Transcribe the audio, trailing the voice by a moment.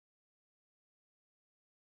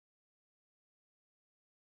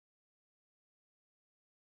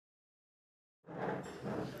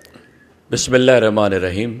بسم اللہ الرحمن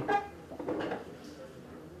الرحیم.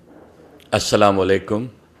 السلام علیکم.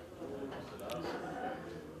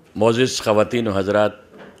 معزز خواتین و حضرات،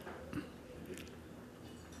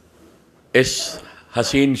 اس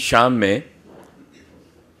حسین شام میں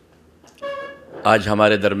آج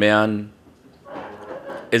ہمارے درمیان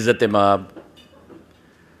عزت مآب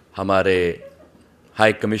ہمارے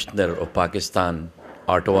ہائی کمشنر آف پاکستان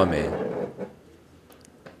آٹوا میں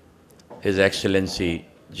ہز ایکسیلنسی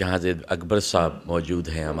جہانزیب اکبر صاحب موجود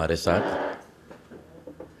ہیں ہمارے ساتھ.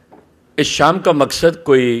 اس شام کا مقصد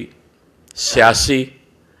کوئی سیاسی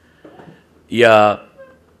یا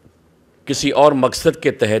کسی اور مقصد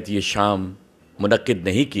کے تحت یہ شام منعقد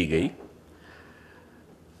نہیں کی گئی،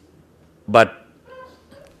 بٹ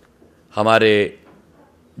ہمارے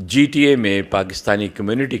جی ٹی اے میں پاکستانی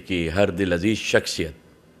کمیونٹی کی ہر دل عزیز شخصیت،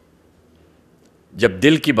 جب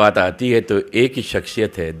دل کی بات آتی ہے تو ایک ہی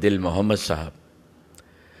شخصیت ہے، دل محمد صاحب.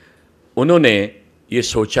 انہوں نے یہ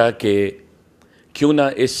سوچا کہ کیوں نہ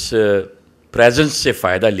اس پریزنس سے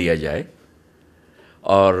فائدہ لیا جائے،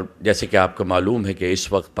 اور جیسے کہ آپ کو معلوم ہے کہ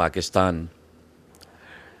اس وقت پاکستان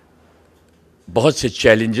بہت سے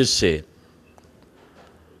چیلنجز سے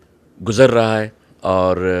گزر رہا ہے،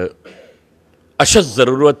 اور اشد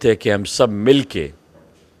ضرورت ہے کہ ہم سب مل کے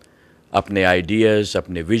اپنے آئیڈیاز،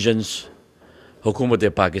 اپنے ویژنز حکومت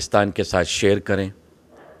پاکستان کے ساتھ شیئر کریں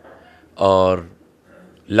اور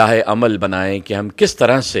لاہ عمل بنائیں کہ ہم کس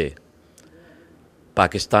طرح سے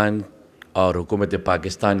پاکستان اور حکومت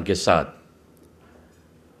پاکستان کے ساتھ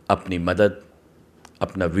اپنی مدد،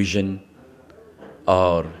 اپنا ویژن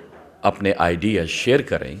اور اپنے آئیڈیاز شیئر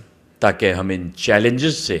کریں، تاکہ ہم ان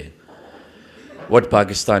چیلنجز سے what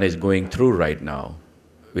Pakistan is going through right now,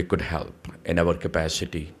 we could help in our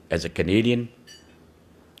capacity as a Canadian,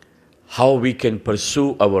 how we can pursue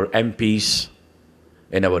our MPs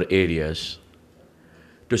in our areas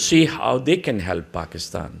to see how they can help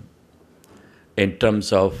Pakistan in terms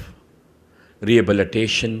of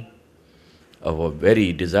rehabilitation of a very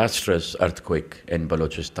disastrous earthquake in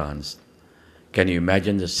Balochistan. Can you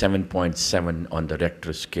imagine the 7.7 on the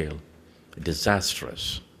Richter scale? Disastrous.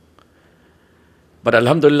 But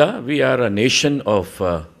Alhamdulillah, we are a nation of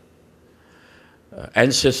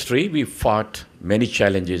ancestry. We fought many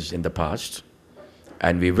challenges in the past,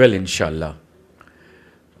 and we will, inshallah,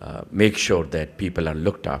 make sure that people are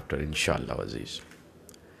looked after, inshallah, Aziz.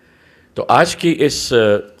 تو آج کی اس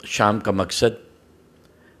شام کا مقصد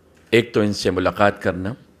ایک تو ان سے ملاقات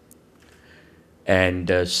کرنا،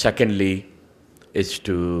 and secondly is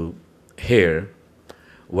to hear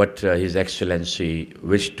what His Excellency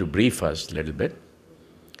wished to brief us a little bit.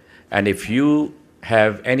 And if you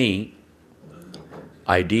have any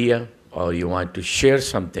idea or you want to share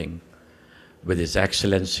something with His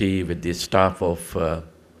Excellency, with the staff of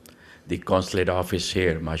the consulate office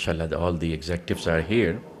here, mashallah, all the executives are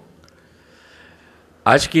here.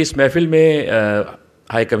 آج کی اس محفل میں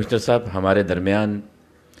high commissioner صاحب ہمارے درمیان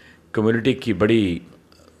community کی بڑی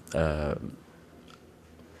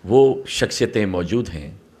وہ شخصیتیں موجود ہیں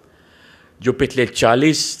جو پچھلے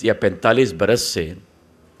 40 یا 45 برس سے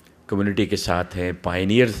کمیونٹی کے ساتھ ہیں،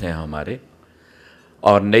 پائنیئرز ہیں ہمارے،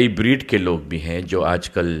 اور نئی بریڈ کے لوگ بھی ہیں جو آج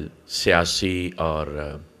کل سیاسی اور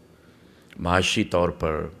معاشی طور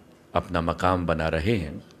پر اپنا مقام بنا رہے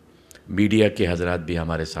ہیں. میڈیا کے حضرات بھی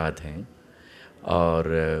ہمارے ساتھ ہیں، اور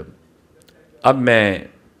اب میں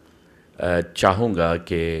چاہوں گا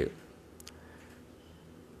کہ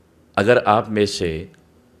اگر آپ میں سے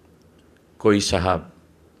کوئی صاحب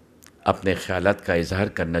اپنے خیالات کا اظہار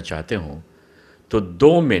کرنا چاہتے ہوں تو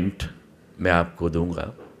 2 منٹ میں آپ کو دوں گا.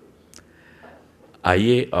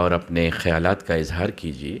 آئیے اور اپنے خیالات کا اظہار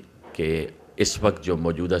کیجیے کہ اس وقت جو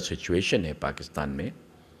موجودہ سچویشن ہے پاکستان میں،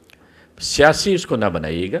 سیاسی اس کو نہ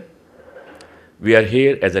بنائیے گا. We are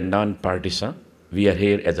here as a naan پارٹیسن، we are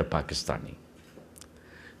here as a Pakistani.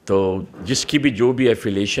 تو جس کی بھی جو بھی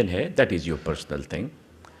ایفیلیشن ہے، that is your personal thing,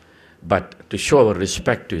 but to show our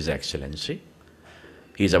respect to His Excellency,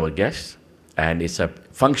 he is our guest, and it's a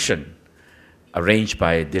function arranged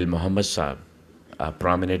by Dil Muhammad Saab, a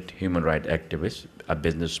prominent human rights activist, a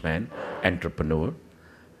businessman, entrepreneur,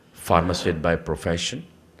 pharmacist by profession,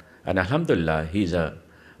 and alhamdulillah, he's a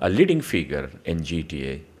leading figure in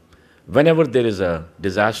GTA. Whenever there is a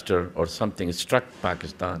disaster or something struck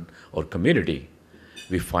Pakistan or community,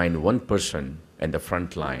 we find one person in the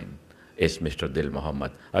front line is Mr. Dil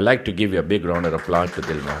Muhammad. I'd like to give you a big round of applause to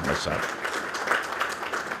Dil Muhammad Saab.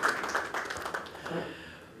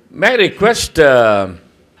 May I request,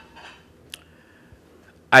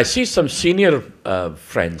 I see some senior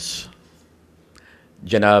friends,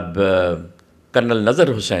 Janab Colonel Nazar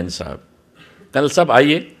Hussain Saab. Colonel Saab,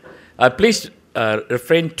 آئیے. Please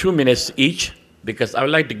refrain 2 minutes each, because I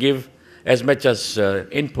would like to give as much as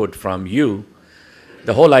input from you.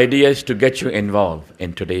 The whole idea is to get you involved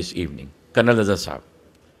in today's evening. Colonel Nazar Saab.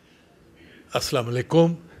 अस्सलाम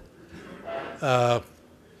वालेकुम.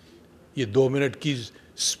 ये 2 minute की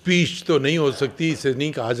speech तो नहीं हो सकती, इसे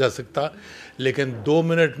नहीं कहा जा सकता, लेकिन 2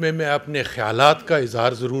 मिनट में मैं अपने ख्यालात का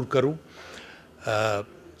इजहार ज़रूर करूं.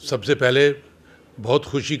 सबसे पहले बहुत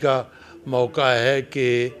खुशी का मौका है कि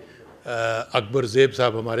अकबर ज़ेब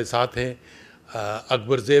साहब हमारे साथ हैं.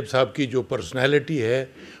 अकबर ज़ेब साहब की जो पर्सनैलिटी है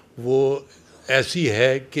वो ऐसी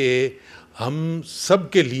है कि हम सब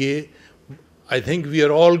के लिए I think we are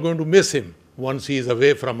all going to miss him once he is away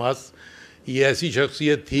from us. ये ऐसी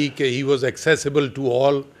शख्सियत थी कि he was accessible to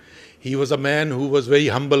all. He was a man who was very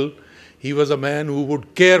humble. He was a man who would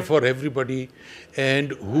care for everybody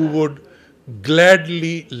and who would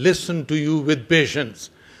gladly listen to you with patience.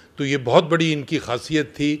 तो ये बहुत बड़ी इनकी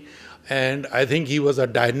खासियत थी. And I think he was a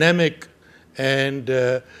dynamic and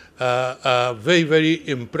very, very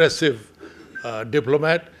impressive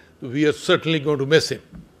diplomat. We are certainly going to miss him.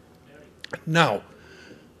 Now,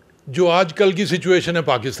 जो आजकल की सिचुएशन है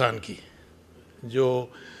पाकिस्तान की, जो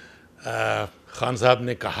खान साहब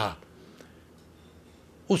ने कहा,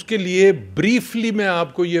 उसके लिए ब्रीफली मैं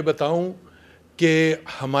आपको ये बताऊं कि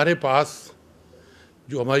हमारे पास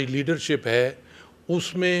जो हमारी लीडरशिप है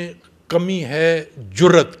उसमें कमी है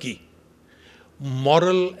जुर्रत की,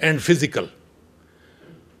 मॉरल एंड फिज़िकल.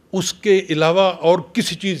 उसके अलावा और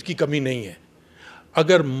किसी चीज़ की कमी नहीं है.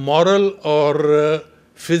 अगर मॉरल और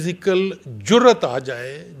फिज़िकल जुर्रत आ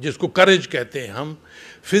जाए, जिसको करेज कहते हैं हम,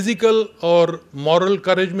 फिज़िकल और मॉरल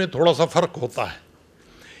करेज में थोड़ा सा फ़र्क होता है.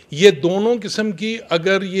 ये दोनों किस्म की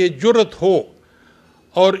अगर ये जुर्रत हो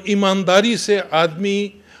और ईमानदारी से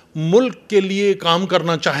आदमी मुल्क के लिए काम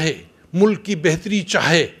करना चाहे, मुल्क की बेहतरी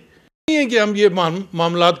चाहे, नहीं है कि हम ये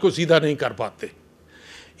मामलात को सीधा नहीं कर पाते.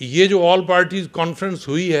 ये जो ऑल पार्टीज़ कॉन्फ्रेंस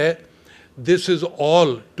हुई है, this is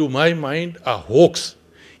all to my mind a hoax.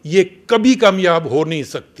 ये कभी कामयाब हो नहीं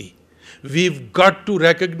सकती. वीव गॉट टू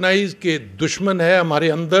रिकग्नाइज कि दुश्मन है हमारे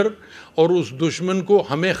अंदर और उस दुश्मन को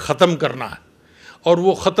हमें ख़त्म करना है. और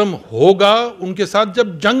वो ख़त्म होगा उनके साथ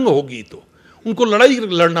जब जंग होगी, तो उनको लड़ाई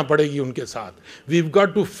लड़ना पड़ेगी उनके साथ. We've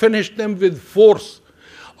got to finish them with force.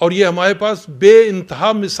 और ये हमारे पास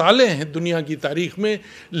बेइंतहा मिसालें हैं दुनिया की तारीख़ में.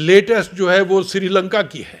 लेटेस्ट जो है वो श्रीलंका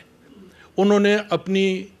की है. उन्होंने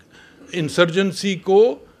अपनी इंसर्जेंसी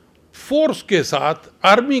को फोर्स के साथ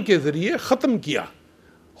आर्मी के ज़रिए ख़त्म किया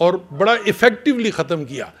और बड़ा इफ़ेक्टिवली ख़त्म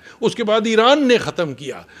किया. उसके बाद ईरान ने ख़त्म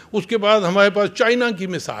किया. उसके बाद हमारे पास चाइना की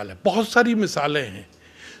मिसाल है. बहुत सारी मिसालें हैं.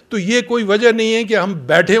 तो ये कोई वजह नहीं है कि हम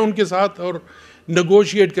बैठे उनके साथ और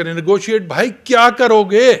नेगोशिएट करें. नेगोशिएट भाई क्या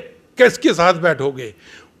करोगे, किसके साथ बैठोगे?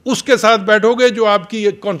 उसके साथ बैठोगे जो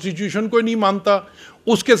आपकी कॉन्स्टिट्यूशन को नहीं मानता,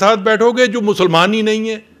 उसके साथ बैठोगे जो मुसलमान ही नहीं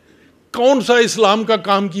है. कौन सा इस्लाम का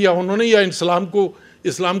काम किया उन्होंने, या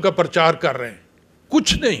इस्लाम का प्रचार कर रहे हैं?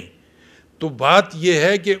 कुछ नहीं. तो बात यह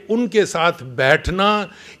है कि उनके साथ बैठना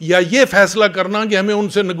या ये फैसला करना कि हमें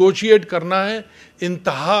उनसे नेगोशिएट करना है,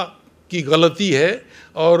 इंतहा की गलती है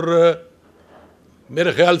और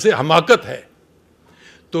मेरे ख्याल से हमाकत है.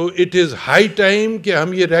 तो इट इज़ हाई टाइम कि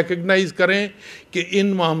हम ये रिकग्नाइज़ करें कि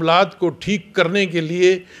इन मामलात को ठीक करने के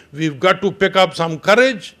लिए we've got to pick up some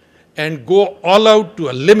courage and go all out to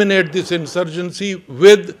eliminate this insurgency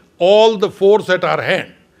with all the force at our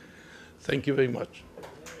hand. Thank you very much.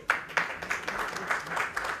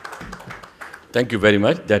 Thank you very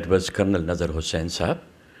much. That was Colonel Nazar Hussain साहब.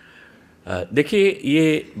 देखिए,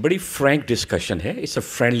 ये बड़ी frank discussion है. It's a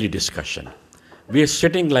friendly discussion. We are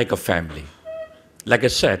sitting like a family. Like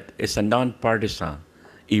I said, it's a non-partisan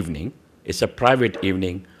evening. It's a private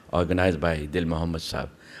evening organized by Dil Mohammed साहब.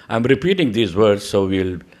 I'm repeating these words, so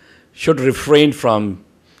should refrain from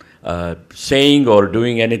saying or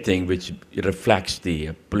doing anything which reflects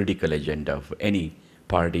the political agenda of any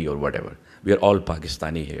party or whatever. We are all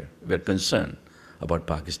Pakistani here. We are concerned about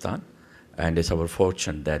Pakistan, and it's our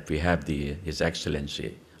fortune that we have His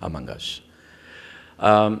Excellency among us.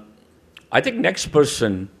 I think next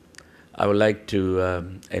person I would like to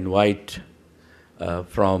invite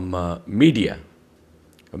from media.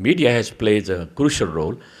 Media has played a crucial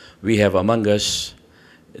role. We have among us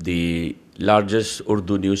the largest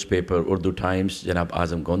Urdu newspaper, Urdu Times, Janab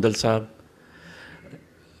Azam Gondal Sahab.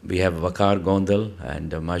 We have Waqar Gondal,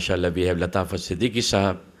 and mashallah we have Latafa Siddiqui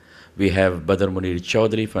Sahab. We have Badr Munir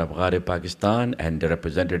Chaudhry from Afghar Pakistan and the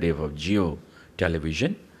representative of Geo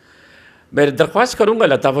Television. मैं दरख्वास्त करूँगा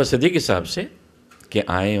लताफ़ा सिद्दीकी साहब से कि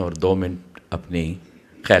आएँ और 2 minute अपनी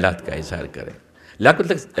ख्यालात का इजहार करें.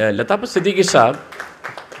 लताफ़ा सिद्दीकी साहब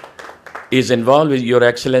is involved with Your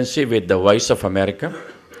Excellency with the Voice of America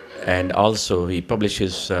and also he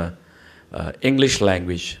publishes English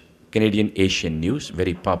language Canadian Asian News,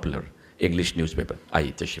 very popular English newspaper.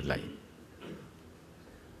 आइए तशरीफ लाइए.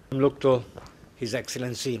 हम लोग तो हिज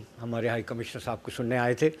एक्सीलेंसी हमारे हाई कमिश्नर साहब को सुनने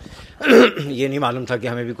आए थे. ये नहीं मालूम था कि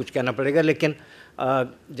हमें भी कुछ कहना पड़ेगा, लेकिन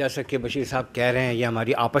जैसा कि बशीर साहब कह रहे हैं, ये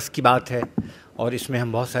हमारी आपस की बात है और इसमें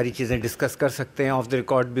हम बहुत सारी चीज़ें डिस्कस कर सकते हैं, ऑफ द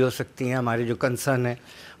रिकॉर्ड भी हो सकती हैं. हमारे जो कंसर्न है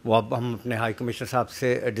वो अब हम अपने हाई कमिश्नर साहब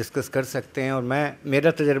से डिस्कस कर सकते हैं. और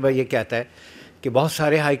मेरा तजर्बा ये कहता है कि बहुत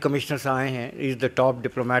सारे हाई कमिश्नर्स आए हैं. Is the top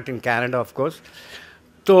diplomat in Canada of course.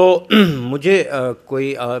 तो मुझे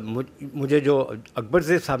जो अकबर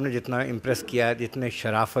ज़ैद साहब ने जितना इम्प्रेस किया है, जितने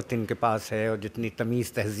शराफत इनके पास है और जितनी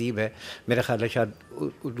तमीज़ तहज़ीब है, मेरा ख़्याल है शायद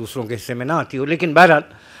दूसरों के हिस्से में ना आती हो. लेकिन बहरहाल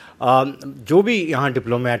जो भी यहाँ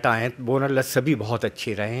डिप्लोमेट आए हैं बोनल्ला सभी बहुत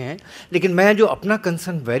अच्छे रहे हैं. लेकिन मैं जो अपना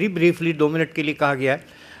कंसर्न वेरी ब्रीफली 2 मिनट के लिए कहा गया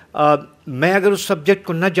है, मैं अगर उस सब्जेक्ट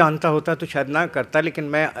को न जानता होता तो शायद ना करता. लेकिन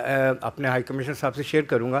मैं अपने हाई कमिश्नर साहब से शेयर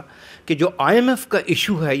करूंगा कि जो IMF का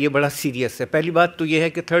इशू है ये बड़ा सीरियस है. पहली बात तो ये है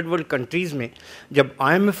कि थर्ड वर्ल्ड कंट्रीज़ में जब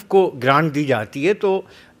IMF को ग्रांट दी जाती है तो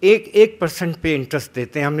 1% पे इंटरेस्ट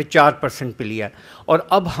देते हैं. हमने 4% पे लिया है. और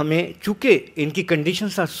अब हमें चूँकि इनकी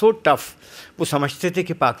कंडीशंस आर सो टफ, वो समझते थे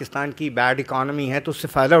कि पाकिस्तान की बैड इकानमी है तो उससे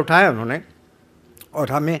फ़ायदा उठाया उन्होंने,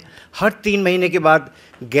 और हमें हर 3 महीने के बाद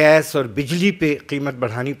गैस और बिजली पे कीमत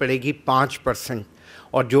बढ़ानी पड़ेगी 5%.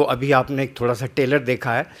 और जो अभी आपने एक थोड़ा सा टेलर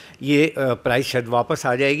देखा है, ये प्राइस शायद वापस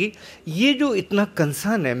आ जाएगी. ये जो इतना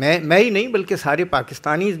कंसर्न है, मैं ही नहीं बल्कि सारे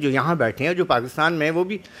पाकिस्तानी जो यहाँ बैठे हैं, जो पाकिस्तान में, वो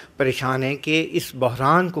भी परेशान हैं कि इस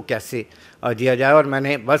बहरान को कैसे दिया जाए. और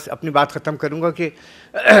मैंने बस अपनी बात ख़त्म करूँगा कि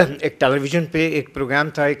एक टेलीविज़न पे एक प्रोग्राम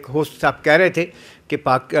था, एक होस्ट साहब कह रहे थे कि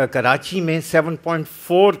कराची में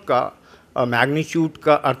 7.4 का मैग्नीट्यूड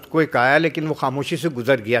का अर्थक्वेक आया, लेकिन वो खामोशी से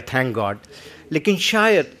गुजर गया, थैंक गॉड. लेकिन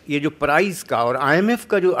शायद ये जो प्राइस का और IMF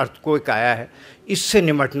का जो अर्थक्वेक आया है, इससे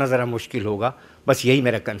निमटना ज़रा मुश्किल होगा. बस यही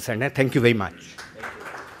मेरा कंसर्न है. Thank you very much.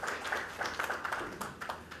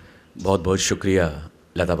 बहुत बहुत शुक्रिया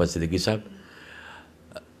लताफ़त सिद्दीकी साहब.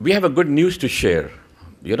 We have a good news to share.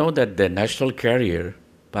 You know that the national carrier,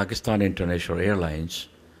 Pakistan International Airlines,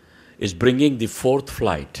 is bringing the 4th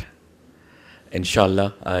flight.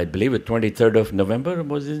 Inshallah, I believe it 23rd of November,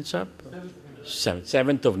 was it, sir?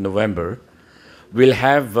 7th of November. We'll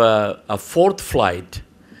have a 4th flight,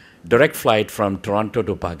 direct flight from Toronto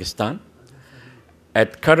to Pakistan.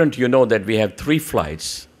 At current, you know that we have 3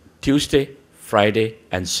 flights, Tuesday, Friday,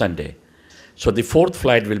 and Sunday. So the 4th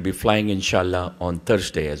flight will be flying, inshallah, on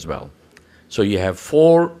Thursday as well. So you have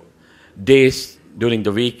 4 days during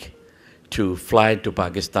the week to fly to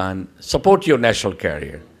Pakistan. Support your national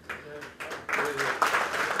carrier.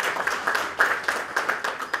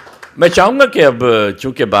 मैं चाहूँगा कि अब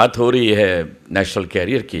चूँकि बात हो रही है national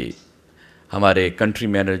career की, हमारे कंट्री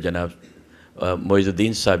मैनेजर जनाब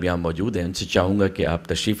मोइजुद्दीन साहब यहाँ मौजूद हैं. उनसे चाहूँगा कि आप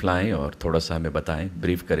तशरीफ़ लाएँ और थोड़ा सा हमें बताएं,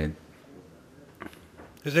 ब्रीफ करें.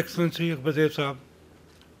 हिज एक्सलेंसी अकबर ज़ैद साहब,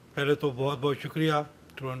 पहले तो बहुत बहुत शुक्रिया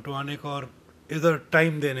टोरंटो आने का और इधर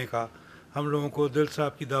टाइम देने का. हम लोगों को दिल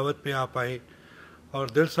साहब की दावत पे आप आए और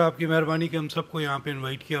दिल साहब की मेहरबानी कि हम सबको यहाँ पे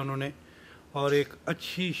इनवाइट किया उन्होंने, और एक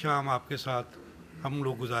अच्छी शाम आपके साथ हम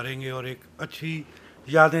लोग गुजारेंगे और एक अच्छी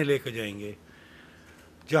यादें लेकर जाएंगे.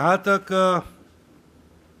 जहाँ तक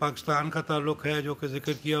पाकिस्तान का ताल्लुक़ है, जो कि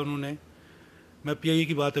ज़िक्र किया उन्होंने, मैं PIA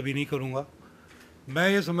की बात अभी नहीं करूँगा. मैं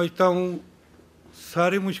ये समझता हूँ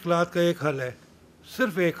सारी मुश्किलात का एक हल है,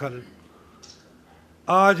 सिर्फ़ एक हल.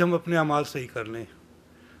 आज हम अपने अमाल सही कर लें.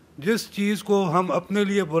 जिस चीज़ को हम अपने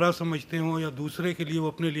लिए बुरा समझते हों या दूसरे के लिए वो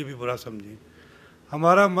अपने लिए भी बुरा समझें,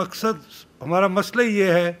 हमारा मकसद, हमारा मसला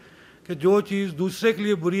ये है कि जो चीज़ दूसरे के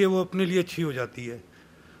लिए बुरी है वो अपने लिए अच्छी हो जाती है.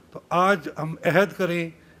 तो आज हम अहद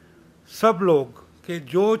करें सब लोग कि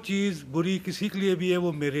जो चीज़ बुरी किसी के लिए भी है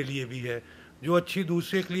वो मेरे लिए भी है, जो अच्छी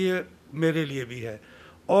दूसरे के लिए मेरे लिए भी है.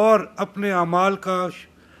 और अपने अमाल का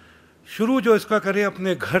शुरू जो इसका करें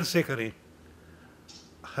अपने घर से करें.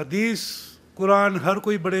 हदीस कुरान हर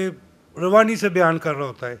कोई बड़े रवानी से बयान कर रहा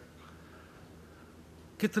होता है,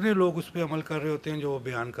 कितने लोग उस पर अमल कर रहे होते हैं जो वो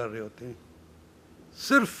बयान कर रहे होते हैं.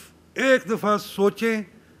 सिर्फ एक दफ़ा सोचें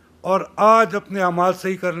और आज अपने अमाल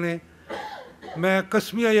सही कर लें. मैं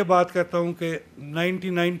कसमिया ये बात कहता हूँ कि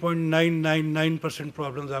 99.999%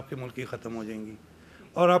 प्रॉब्लम्स आपके मुल्क की ख़त्म हो जाएंगी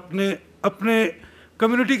और अपने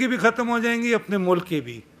कम्युनिटी की भी ख़त्म हो जाएंगी, अपने मुल्क की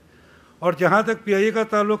भी. और जहाँ तक PIA का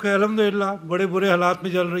ताल्लुक़ है, अल्हम्दुलिल्लाह बड़े बुरे हालात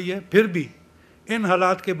में चल रही है, फिर भी इन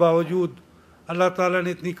हालात के बावजूद अल्लाह ताला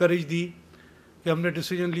ने इतनी करेज दी कि हमने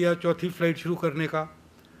डिसीजन लिया 4थी फ़्लाइट शुरू करने का.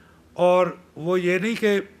 और वो ये नहीं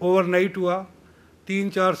कि ओवरनाइट हुआ,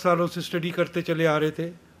 3-4 सालों से स्टडी करते चले आ रहे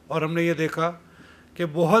थे और हमने ये देखा कि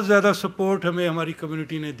बहुत ज़्यादा सपोर्ट हमें हमारी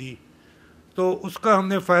कम्युनिटी ने दी. تو اس کا ہم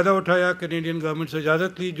نے فائدہ اٹھایا, کینیڈین گورنمنٹ سے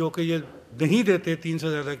اجازت لی, جو کہ یہ نہیں دیتے 3 سے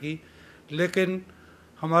زیادہ کی, لیکن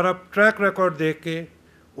ہمارا ٹریک ریکارڈ دیکھ کے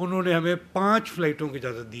انہوں نے ہمیں 5 فلائٹوں کی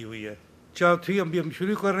اجازت دی ہوئی ہے. 4 ہم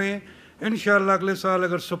شروع کر رہے ہیں. انشاءاللہ اگلے سال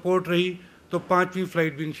اگر سپورٹ رہی تو 5ویں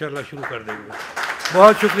فلائٹ بھی انشاءاللہ شروع کر دیں گے.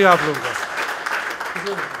 بہت شکریہ آپ لوگوں کا.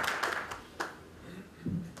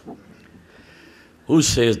 Who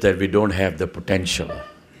says that we don't have the potential?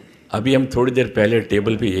 ابھی ہم تھوڑی دیر پہلے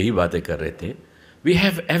ٹیبل پہ یہی باتیں کر رہے تھے. We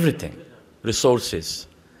have everything, resources.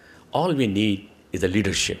 All we need is a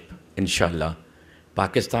leadership. Inshallah,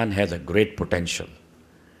 Pakistan has a great potential.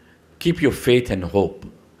 Keep your faith and hope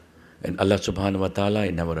in Allah subhanahu wa ta'ala,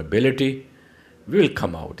 in our ability. We will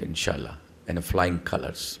come out, inshallah, in flying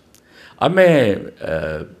colors. اب میں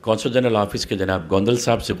council general office کے جناب گوندل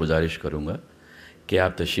صاحب سے گزارش کروں گا کہ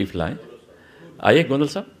آپ تشریف لائیں. آئیے گوندل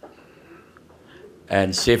صاحب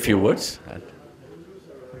and say a few words.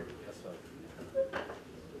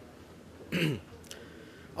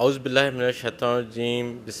 اعوذ باللہ من الشیطان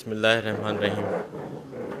الرجیم, بسم اللہ الرحمن الرحیم.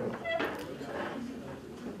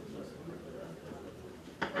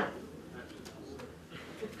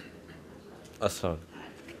 السلام.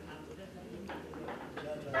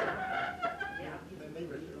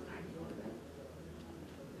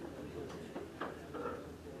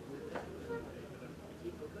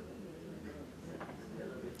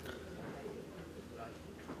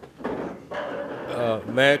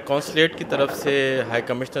 میں کونسلیٹ کی طرف سے ہائی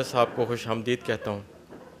کمشنر صاحب کو خوش آمدید کہتا ہوں,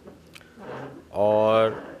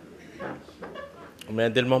 اور میں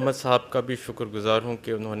دل محمد صاحب کا بھی شکر گزار ہوں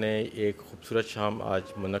کہ انہوں نے ایک خوبصورت شام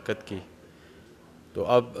آج منعقد کی. تو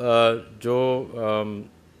اب جو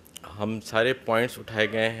ہم سارے پوائنٹس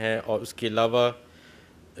اٹھائے گئے ہیں, اور اس کے علاوہ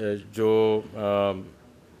جو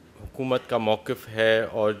حکومت کا موقف ہے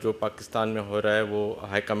اور جو پاکستان میں ہو رہا ہے, وہ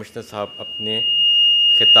ہائی کمشنر صاحب اپنے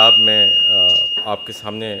خطاب میں آپ کے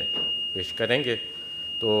سامنے پیش کریں گے.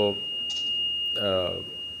 تو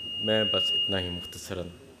میں بس اتنا ہی مختصراً.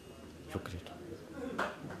 شکریہ.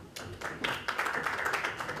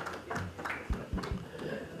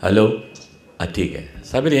 ہلو, ٹھیک ہے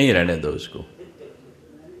صابر, یہیں رہنے دو اس کو.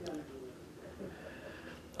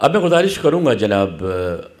 اب میں گزارش کروں گا جناب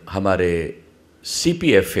ہمارے سی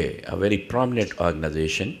P F A, very prominent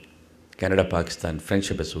organization, Canada Pakistan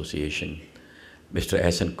friendship ایسوسی ایشن, مسٹر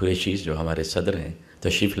احسن قریشی جو ہمارے صدر ہیں,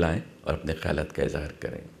 تشریف لائیں اور اپنے خیالات کا اظہار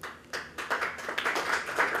کریں.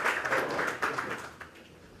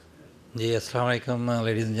 جی السلام علیکم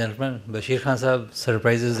ladies and gentleman. Bashir Khan صاحب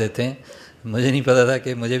سرپرائزز دیتے ہیں, مجھے نہیں پتا تھا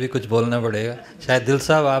کہ مجھے بھی کچھ بولنا پڑے گا. شاید دل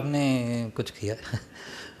صاحب آپ نے کچھ کیا.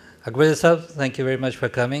 اکبر صاحب, thank you very much for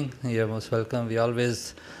coming, you are most welcome. We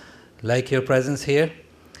always like your presence hair.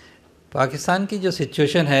 Pakistan کی جو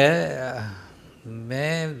سچویشن ہے,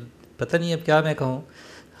 میں پتہ نہیں اب کیا میں کہوں,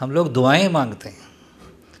 ہم لوگ دعائیں مانگتے ہیں,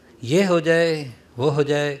 یہ ہو جائے وہ ہو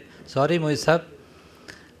جائے, سوری موئی صاحب,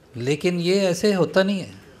 لیکن یہ ایسے ہوتا نہیں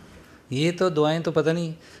ہے. یہ تو دعائیں تو پتہ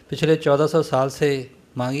نہیں پچھلے 1400 سال سے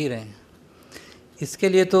مانگ ہی رہے ہیں. اس کے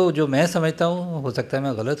لیے تو جو میں سمجھتا ہوں, ہو سکتا ہے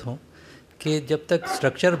میں غلط ہوں, کہ جب تک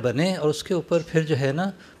سٹرکچر بنے اور اس کے اوپر پھر جو ہے نا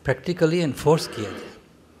پریکٹیکلی انفورس کیا جائے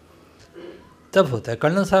تب ہوتا ہے.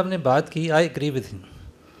 کرنل صاحب نے بات کی, آئی ایگری وتھ ہم.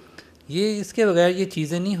 یہ اس کے بغیر یہ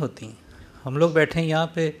چیزیں نہیں ہوتی. ہم لوگ بیٹھے ہیں یہاں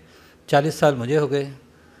پہ, 40 سال مجھے ہو گئے,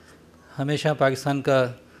 ہمیشہ پاکستان کا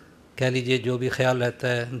کہہ لیجئے جو بھی خیال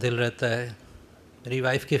رہتا ہے, دل رہتا ہے. میری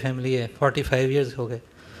وائف کی فیملی ہے, 45 ایئرز ہو گئے,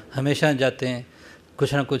 ہمیشہ جاتے ہیں,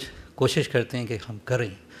 کچھ نہ کچھ کوشش کرتے ہیں کہ ہم کریں.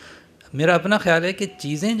 میرا اپنا خیال ہے کہ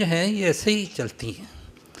چیزیں جو ہیں یہ ایسے ہی چلتی ہیں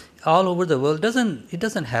all over the world. It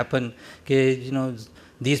doesn't happen کہ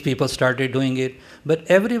these people started doing it, but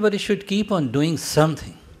everybody should keep on doing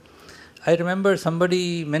something. I remember somebody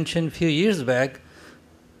mentioned a few years back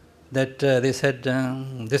that they said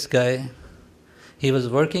this guy, he was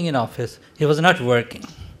working in office, he was not working.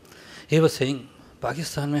 He was saying,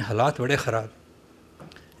 Pakistan mein halat bade kharab.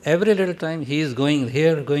 Every little time he is going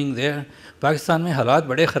here, going there, Pakistan mein halat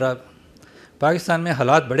bade kharab. Pakistan mein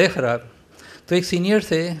halat bade kharab. تو ایک senior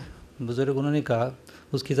سے بزرگ انہوں نے کہا,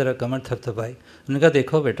 اس کی طرح کمر تھپ تھپائی, انہوں نے کہا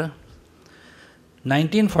دیکھو بیٹا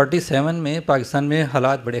 1947 میں پاکستان میں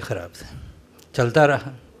حالات بڑے خراب تھے, چلتا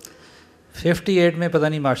رہا. 58 میں پتہ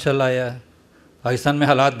نہیں مارشل لاء آیا, پاکستان میں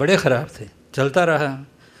حالات بڑے خراب تھے, چلتا رہا.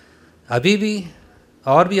 ابھی بھی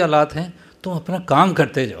اور بھی حالات ہیں, تم اپنا کام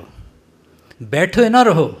کرتے جاؤ, بیٹھے نہ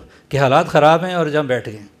رہو کہ حالات خراب ہیں اور جب بیٹھ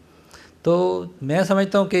گئے. تو میں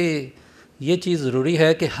سمجھتا ہوں کہ یہ چیز ضروری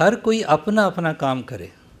ہے کہ ہر کوئی اپنا اپنا کام کرے.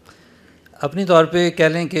 اپنی طور پہ کہہ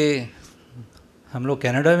لیں کہ ہم لوگ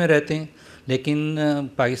کینیڈا میں رہتے ہیں, لیکن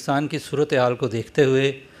پاکستان کی صورتحال کو دیکھتے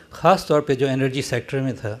ہوئے خاص طور پہ جو انرجی سیکٹر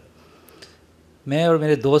میں تھا, میں اور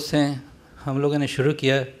میرے دوست ہیں, ہم لوگوں نے شروع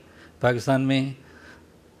کیا پاکستان میں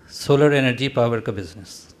سولر انرجی پاور کا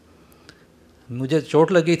بزنس. مجھے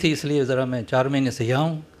چوٹ لگی تھی اس لیے ذرا میں 4 مہینے سے یہاں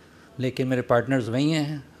ہوں, لیکن میرے پارٹنرز وہیں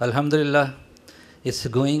ہیں. الحمدللہ it's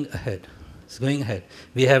going ahead. It's going ahead.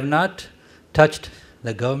 We have not touched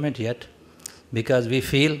the government yet because we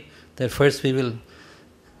feel that first we will,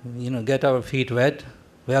 get our feet wet,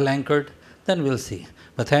 well anchored, then we'll see.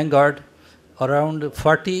 But thank God, around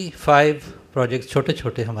 45 projects,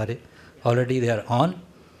 chote hamare, already they are on,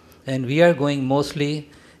 and we are going mostly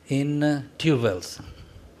in tube wells.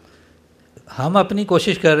 ہم اپنی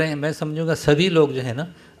کوشش کر رہے ہیں. میں سمجھوں گا سبھی لوگ جو ہیں نا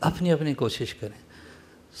اپنی اپنی کوشش کریں.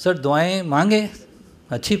 سر دعائیں مانگیں,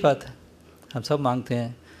 اچھی بات ہے, ہم سب مانگتے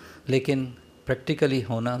ہیں, لیکن پریکٹیکلی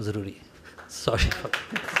ہونا ضروری ہے. Sorry.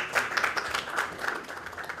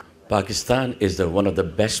 Pakistan is the one of the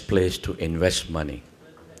best place to invest منی.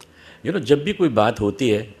 جب بھی کوئی بات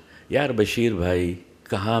ہوتی ہے, یار بشیر بھائی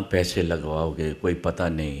کہاں پیسے لگواؤ گے, کوئی پتہ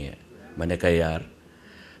نہیں ہے. میں نے کہا یار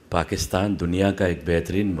پاکستان دنیا کا ایک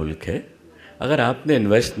بہترین ملک ہے, اگر آپ نے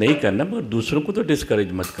انویسٹ نہیں کرنا مگر دوسروں کو تو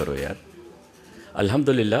ڈسکریج مت کرو یار.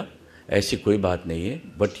 الحمدللہ ایسی کوئی بات نہیں ہے.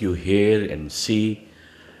 But you here and C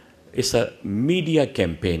it's a media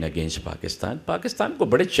campaign against Pakistan. Pakistan کو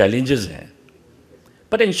بڑے چیلنجز ہیں,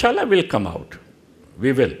 بٹ انشاءاللہ ول کم آؤٹ.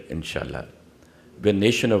 وی ول انشاءاللہ. We are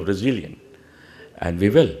nation of resilient and we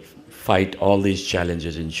will fight all these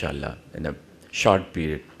challenges inshallah in a short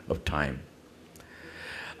period of time.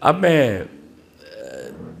 اب میں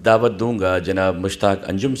دعوت دوں گا جناب مشتاق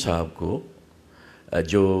انجم صاحب کو,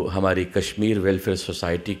 جو ہماری کشمیر ویلفیئر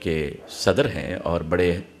سوسائٹی کے صدر ہیں اور بڑے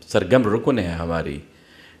سرگرم رکن ہیں ہماری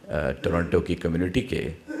ٹورنٹو کی کمیونٹی کے,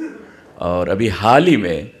 اور ابھی حال ہی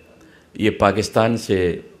میں یہ پاکستان سے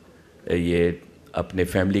یہ اپنے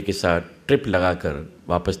فیملی کے ساتھ ٹرپ لگا کر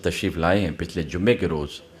واپس تشریف لائے ہیں پچھلے جمعے کے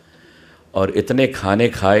روز, اور اتنے کھانے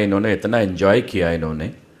کھائے انہوں نے, اتنا انجوائے کیا انہوں نے.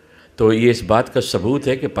 تو یہ اس بات کا ثبوت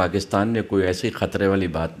ہے کہ پاکستان میں کوئی ایسی خطرے والی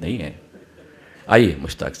بات نہیں ہے. آئیے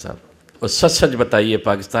مشتاق صاحب, اور سچ بتائیے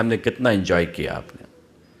پاکستان میں کتنا انجوائے کیا آپ نے.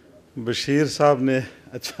 بشیر صاحب نے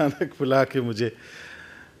اچانک بلا کے مجھے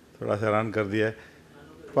تھوڑا سا حیران کر دیا ہے.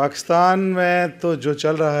 پاکستان میں تو جو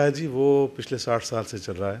چل رہا ہے جی وہ پچھلے 60 سال سے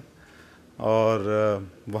چل رہا ہے, اور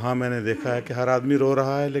وہاں میں نے دیکھا ہے کہ ہر آدمی رو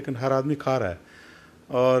رہا ہے لیکن ہر آدمی کھا رہا ہے,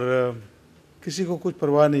 اور کسی کو کچھ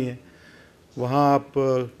پرواہ نہیں ہے. وہاں آپ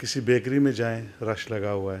کسی بیکری میں جائیں, رش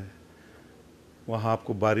لگا ہوا ہے, وہاں آپ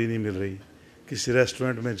کو باری نہیں مل رہی. کسی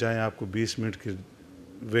ریسٹورنٹ میں جائیں, آپ کو 20 منٹ کی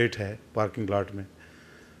ویٹ ہے پارکنگ لاٹ میں.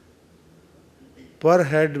 پر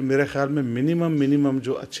ہیڈ میرے خیال میں منیمم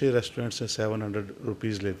جو اچھے ریسٹورنٹس ہیں 700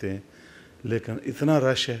 روپیز لیتے ہیں, لیکن اتنا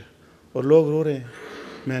رش ہے اور لوگ رو رہے ہیں.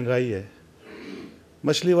 مہنگائی ہے.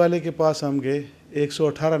 مچھلی والے کے پاس ہم گئے,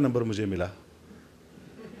 118 نمبر مجھے ملا.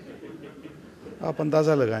 آپ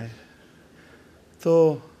اندازہ لگائیں. تو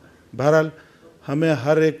بہرحال ہمیں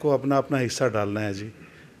ہر ایک کو اپنا اپنا حصہ ڈالنا ہے جی,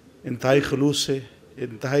 انتہائی خلوص سے,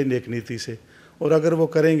 انتہائی نیک نیتی سے, اور اگر وہ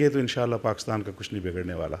کریں گے تو انشاءاللہ پاکستان کا کچھ نہیں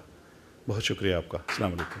بگڑنے والا. بہت شکریہ آپ کا.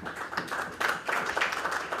 السلام علیکم.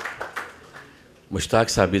 Mushtaq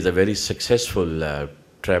Saab is a very successful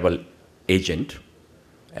travel agent,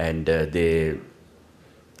 and they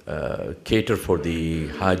cater for the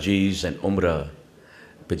Hajis and Umrah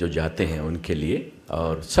پہ جو جاتے ہیں ان کے لیے,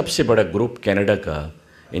 اور سب سے بڑا گروپ کینیڈا کا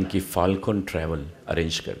ان کی فالکن ٹریول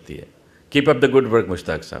ارینج کرتی ہے. Keep up the good work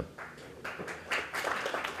مشتاق صاحب.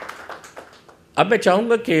 اب میں چاہوں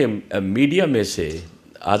گا کہ میڈیا میں سے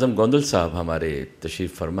اعظم گوندل صاحب ہمارے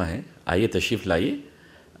تشریف فرما ہیں. آئیے تشریف لائیے.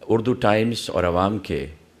 اردو ٹائمز اور عوام کے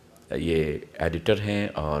یہ ایڈیٹر ہیں,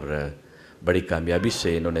 اور بڑی کامیابی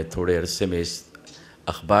سے انہوں نے تھوڑے عرصے میں اس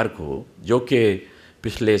اخبار کو, جو کہ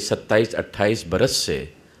پچھلے 27-28 برس سے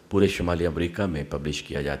پورے شمالی امریکہ میں پبلش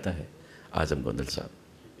کیا جاتا ہے. اعظم گوندل صاحب.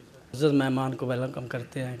 عزیز مہمان کو ویلکم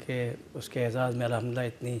کرتے ہیں کہ اس کے اعزاز میں الحمدللہ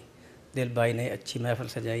اتنی دل بھائی نے اچھی محفل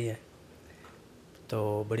سجائی ہے,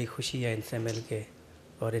 تو بڑی خوشی ہے ان سے مل کے,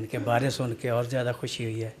 اور ان کے بارے سن کے اور زیادہ خوشی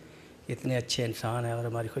ہوئی ہے. اتنے اچھے انسان ہیں, اور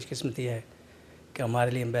ہماری خوش قسمتی ہے کہ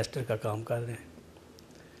ہمارے لیے ایمبیسڈر کا کام کر رہے ہیں.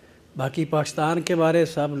 باقی پاکستان کے بارے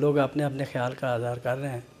سب لوگ اپنے اپنے خیال کا اظہار کر رہے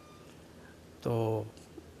ہیں, تو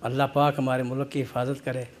اللہ پاک ہمارے ملک کی حفاظت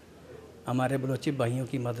کرے, ہمارے بلوچی بھائیوں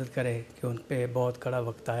کی مدد کرے کہ ان پہ بہت کڑا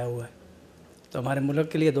وقت آیا ہوا ہے. تو ہمارے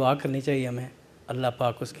ملک کے لیے دعا کرنی چاہیے ہمیں, اللہ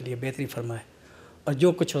پاک اس کے لیے بہتری فرمائے, اور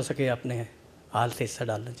جو کچھ ہو سکے اپنے حال سے حصہ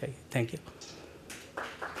ڈالنا چاہیے. Thank you.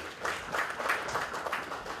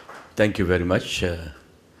 Thank you very much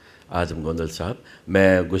اعظم گوندل صاحب.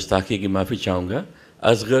 میں گستاخی کی معافی چاہوں گا.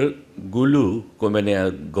 اصغر گولو کو میں نے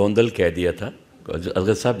گوندل کہہ دیا تھا.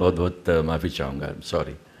 اصغر صاحب بہت بہت معافی چاہوں گا,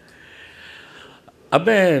 سوری. اب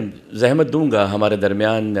میں زحمت دوں گا ہمارے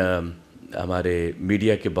درمیان हमारे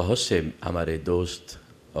मीडिया के बहुत से हमारे दोस्त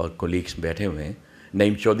और कोलीग्स बैठे हुए हैं।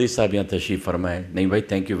 नईम चौधरी साहब यहाँ तशरीफ़ फरमाएँ। नईम भाई,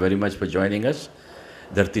 thank you very much for joining us.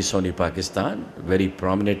 धरती Soni Pakistan, very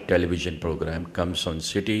prominent television program, comes on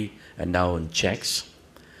City and now on Checks.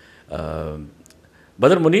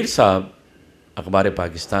 बदर मुनीर साहब अखबार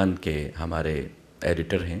पाकिस्तान के हमारे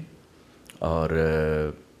एडिटर हैं और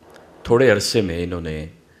थोड़े अरसे में इन्होंने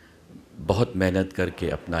बहुत मेहनत करके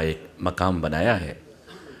अपना एक मकाम बनाया है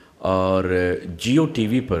और जियो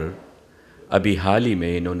टीवी पर अभी हाल ही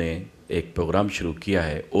में इन्होंने एक प्रोग्राम शुरू किया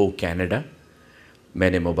है, ओ कैनेडा।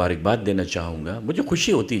 मैंने मुबारकबाद देना चाहूँगा। मुझे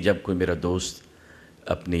खुशी होती है जब कोई मेरा दोस्त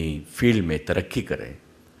अपनी फील्ड में तरक्की करे।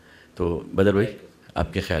 तो बदर भाई,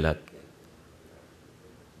 आपके ख्यालात?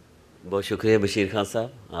 बहुत शुक्रिया बशीर खान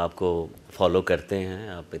साहब, आपको फॉलो करते हैं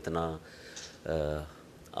आप इतना,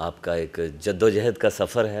 आपका एक जद्दोजहद का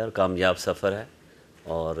सफ़र है और कामयाब सफ़र है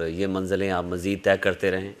और ये मंजिलें आप मज़ीद तय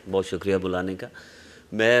करते रहें। बहुत शुक्रिया बुलाने का।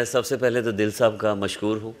 मैं सबसे पहले तो दिल साहब का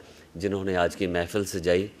मशकूर हूँ जिन्होंने आज की महफ़िल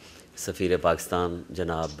सजाई, सफ़ीर पाकिस्तान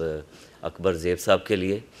जनाब अकबर ज़ेब साहब के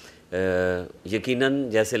लिए। यकीनन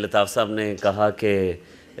जैसे लताफ़ साहब ने कहा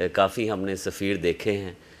कि काफ़ी हमने सफ़ीर देखे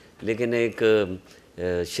हैं, लेकिन एक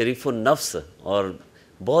शरीफ नफ्स और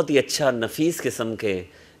बहुत ही अच्छा नफीस किस्म के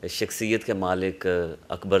शख्सियत के मालिक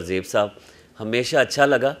अकबर ज़ेब साहब, हमेशा अच्छा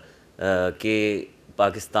लगा कि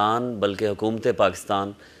पाकिस्तान बल्कि हुकूमत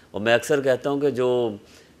पाकिस्तान, और मैं अक्सर कहता हूँ कि जो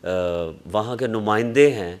वहाँ के नुमाइंदे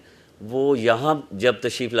हैं वो यहाँ जब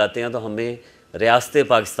तशरीफ़ लाते हैं तो हमें रियासत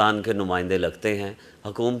पाकिस्तान के नुमाइंदे लगते हैं।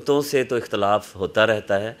 हुकूमतों से तो इख्तलाफ होता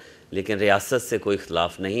रहता है लेकिन रियासत से कोई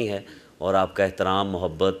इख्तलाफ नहीं है, और आपका एहतराम,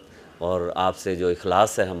 मोहब्बत और आपसे जो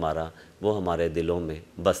इखलास है हमारा, वो हमारे दिलों में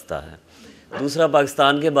बसता है। दूसरा,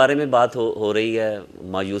 पाकिस्तान के बारे में बात हो रही है,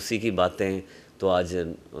 मायूसी की बातें तो आज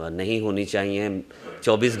नहीं होनी चाहिए।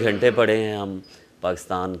 24 घंटे पड़े हैं हम,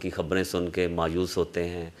 पाकिस्तान की ख़बरें सुन के मायूस होते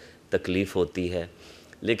हैं, तकलीफ़ होती है,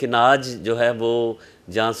 लेकिन आज जो है वो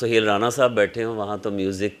जहाँ सुहेल राना साहब बैठे हों वहाँ तो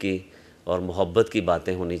म्यूज़िक की और मोहब्बत की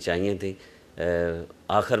बातें होनी चाहिए थी।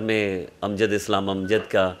 आखिर में अमजद इस्लाम अमजद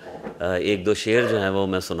का एक दो शेर जो है वो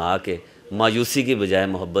मैं सुना के मायूसी की बजाय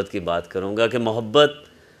मोहब्बत की बात करूँगा कि मोहब्बत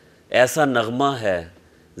ऐसा नगमा है,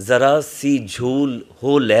 ज़रा सी झूल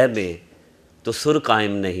हो लय में तो सुर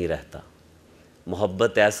कायम नहीं रहता।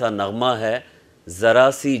 मोहब्बत ऐसा नगमा है, ज़रा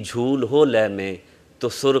सी झूल हो लय में तो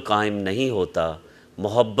सुर कायम नहीं होता।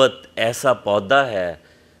 मोहब्बत ऐसा पौधा है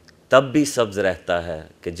तब भी सब्ज़ रहता है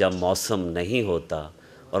कि जब मौसम नहीं होता।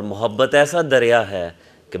 और मोहब्बत ऐसा दरिया है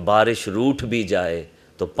कि बारिश रूठ भी जाए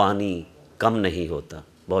तो पानी कम नहीं होता।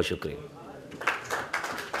 बहुत शुक्रिया।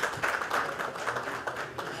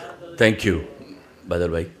 थैंक यू बदर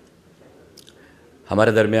भाई।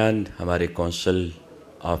 हमारे दरमियान हमारे कौंसल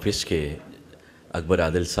ऑफिस के अकबर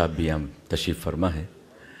आदिल साहब भी हम तशरीफ़ फरमा हैं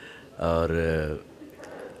और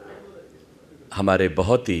हमारे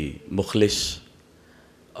बहुत ही मुखलिस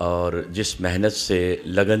और जिस मेहनत से,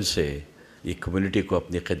 लगन से ये कम्युनिटी को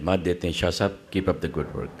अपनी खिदमत देते हैं। शाह साहब, keep up the good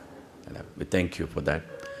work, thank you for that.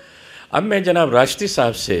 अब मैं जनाब राष्ट्री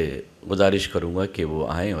साहब से गुजारिश करूँगा कि वो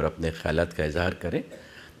आएँ और अपने ख्यालात का इजहार करें।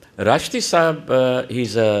 राष्ट्री साहब, he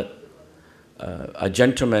is a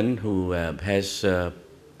gentleman who has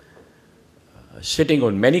sitting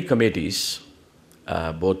on many committees,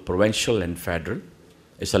 both provincial and federal.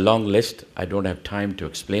 It's a long list. I don't have time to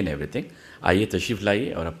explain everything. आइए तशरीफ़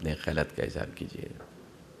लाइए और अपने ख्यालात का इज़हार कीजिए।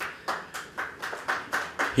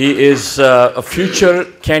 He is a future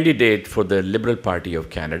candidate for the Liberal Party of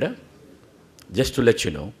Canada, just to let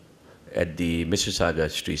you know, at the Mississauga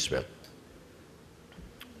Streetswell.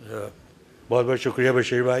 बहुत बहुत शुक्रिया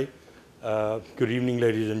बशीर भाई। Good evening,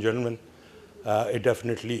 ladies and gentlemen. It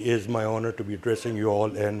definitely is my honor to be addressing you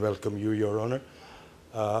all and welcome you, Your Honor.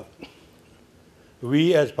 We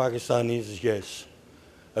as Pakistanis, yes,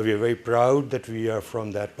 we are very proud that we are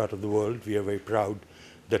from that part of the world. We are very proud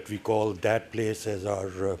that we call that place as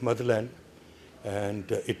our motherland,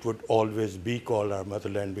 and it would always be called our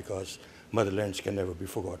motherland because motherlands can never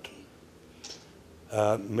be forgotten.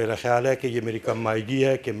 मेरा ख्याल है कि ये मेरी कम आएगी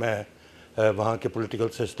है कि मैं वहाँ के पॉलिटिकल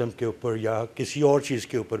सिस्टम के ऊपर या किसी और चीज़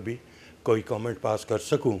के ऊपर भी कोई कमेंट पास कर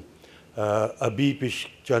सकूं। अभी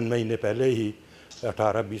चंद महीने पहले ही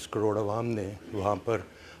 18-20 करोड़ आवाम ने वहाँ पर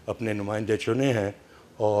अपने नुमाइंदे चुने हैं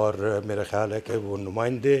और मेरा ख्याल है कि वो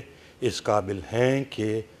नुमाइंदे इस काबिल हैं कि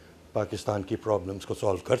पाकिस्तान की प्रॉब्लम्स को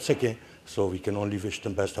सॉल्व कर सकें। So we can only wish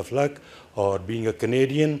them best of luck. और being a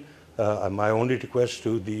Canadian, my only request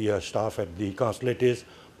to the staff at the consulate is,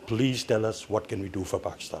 please tell us what can we do for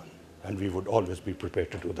Pakistan, and we would always be prepared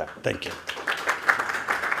to do that. Thank you.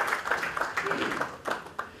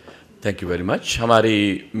 Thank you very much. हमारी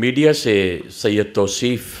media से सैयद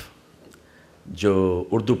तौसीफ़ جو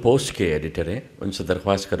Urdu post کے editor ہیں ان سے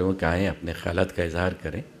درخواست کروں کہ آئیں اپنے خیالات کا اظہار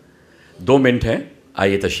کریں. 2 منٹ ہیں,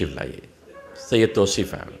 آئیے تشریف لائیے. سید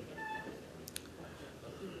توصیف ہے.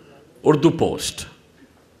 اردو پوسٹ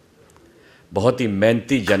بہت ہی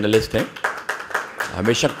محنتی جرنلسٹ ہیں,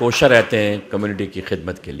 ہمیشہ کوشاں رہتے ہیں کمیونٹی کی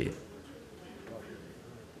خدمت کے لیے.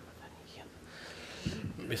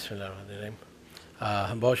 بسم اللہ الرحمن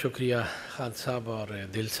الرحیم. بہت شکریہ خان صاحب اور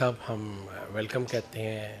دل صاحب. ہم ویلکم کہتے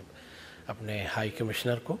ہیں اپنے ہائی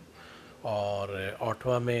کمشنر کو, اور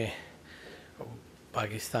اوٹوا میں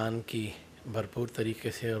پاکستان کی بھرپور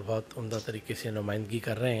طریقے سے اور بہت عمدہ طریقے سے نمائندگی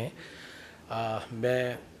کر رہے ہیں.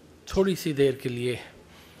 میں تھوڑی سی دیر کے لیے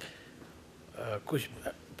کچھ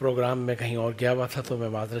پروگرام میں کہیں اور گیا ہوا تھا, تو میں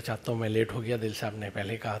معذرت چاہتا ہوں, میں لیٹ ہو گیا. دل صاحب نے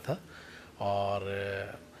پہلے کہا تھا, اور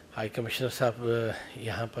ہائی کمشنر صاحب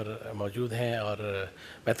یہاں پر موجود ہیں, اور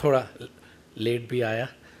میں تھوڑا لیٹ بھی آیا,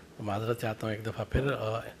 معذرت چاہتا ہوں ایک دفعہ پھر.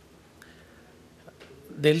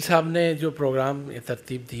 دل صاحب نے جو پروگرام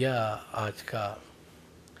ترتیب دیا آج کا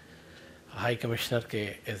ہائی کمشنر کے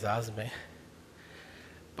اعزاز میں,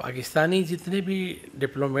 پاکستانی جتنے بھی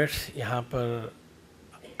ڈپلومیٹس یہاں پر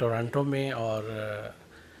ٹورانٹو میں اور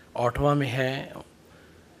اوٹوا میں ہیں,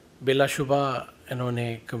 بلا شبہ انہوں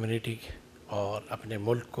نے کمیونٹی اور اپنے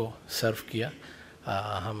ملک کو سرو کیا.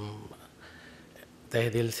 ہم تہ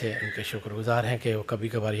دل سے ان کے شکر گزار ہیں کہ وہ کبھی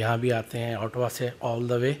کبھار یہاں بھی آتے ہیں اوٹوا سے آل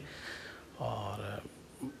دا وے. اور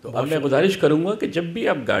اب میں گزارش کروں گا کہ جب بھی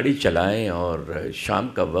آپ گاڑی چلائیں اور شام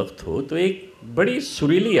کا وقت ہو تو ایک بڑی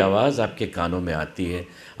سریلی آواز آپ کے کانوں میں آتی ہے,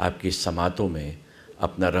 آپ کی سماعتوں میں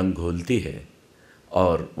اپنا رنگ گھولتی ہے,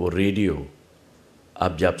 اور وہ ریڈیو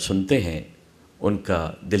آپ جب سنتے ہیں ان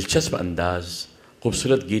کا دلچسپ انداز,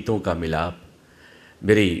 خوبصورت گیتوں کا ملاپ.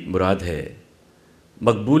 میری مراد ہے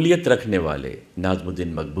مقبولیت رکھنے والے ناظم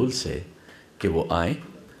الدین مقبول سے کہ وہ آئیں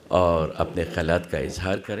اور اپنے خیالات کا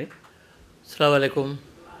اظہار کریں. السلام علیکم.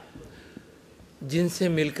 جن سے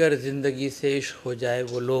مل کر زندگی سے عشق ہو جائے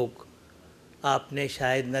وہ لوگ آپ نے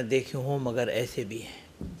شاید نہ دیکھے ہوں مگر ایسے بھی ہیں.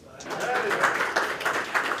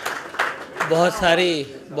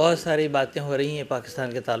 بہت ساری باتیں ہو رہی ہیں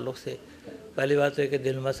پاکستان کے تعلق سے. پہلی بات تو ہے کہ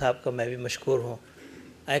دل محمد صاحب کا میں بھی مشکور ہوں.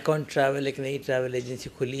 آئیکن ٹریول ایک نئی ٹریول ایجنسی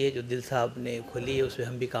کھلی ہے جو دل صاحب نے کھلی ہے, اس میں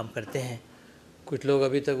ہم بھی کام کرتے ہیں. کچھ لوگ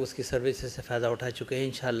ابھی تک اس کی سروسز سے فائدہ اٹھا چکے ہیں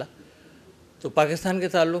انشاءاللہ. تو پاکستان کے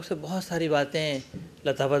تعلق سے بہت ساری باتیں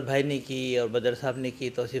لطافت بھائی نے کی, اور بدر صاحب نے کی,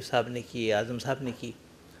 توصیف صاحب نے کی, اعظم صاحب نے کی.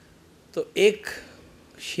 تو ایک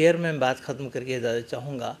شعر میں بات ختم کر کے اجازت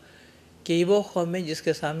چاہوں گا کہ یہ وہ قوم ہے جس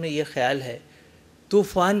کے سامنے یہ خیال ہے,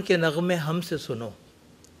 طوفان کے نغمے ہم سے سنو,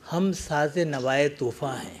 ہم ساز نوائے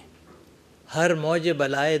طوفاں ہیں, ہر موج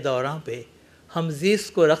بلائے دوراں پہ ہم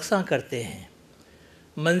زیست کو رقصاں کرتے ہیں.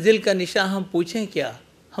 منزل کا نشاں ہم پوچھیں کیا,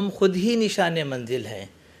 ہم خود ہی نشان منزل ہیں.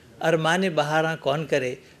 ارمان بہاراں کون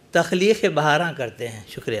کرے, تخلیق بہاراں کرتے ہیں.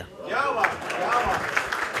 شکریہ.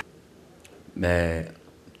 میں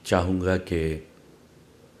چاہوں گا کہ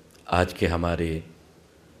آج کے ہمارے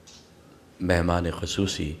مہمان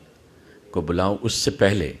خصوصی کو بلاؤں. اس سے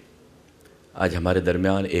پہلے آج ہمارے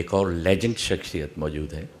درمیان ایک اور لیجنڈ شخصیت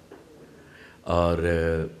موجود ہے, اور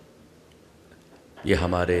یہ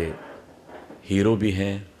ہمارے ہیرو بھی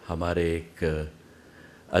ہیں, ہمارے ایک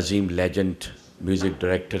عظیم لیجنڈ میوزک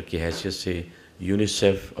ڈائریکٹر کی حیثیت سے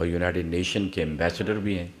یونیسیف اور یونائٹڈ نیشن کے ایمبیسڈر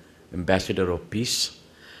بھی ہیں, ambassador of peace.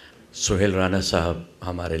 Sohail Rana صاحب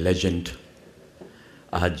ہمارے لیجنڈ.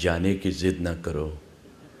 آج جانے کی ضد نہ کرو,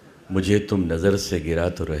 مجھے تم نظر سے گرا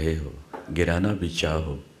تو رہے ہو, گرانا بھی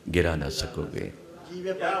چاہو گرا نہ سکو گے.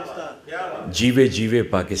 جیوے جیوے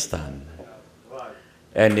پاکستان,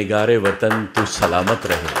 اے نگار وطن تو سلامت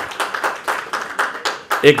رہے.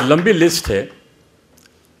 ایک لمبی لسٹ ہے,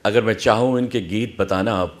 اگر میں چاہوں ان کے گیت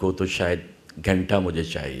بتانا آپ کو تو شاید گھنٹہ مجھے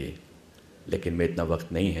چاہیے, لیکن میں اتنا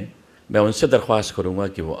وقت نہیں ہے. میں ان سے درخواست کروں گا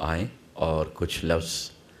کہ وہ آئیں اور کچھ لفظ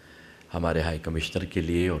ہمارے ہائی کمشنر کے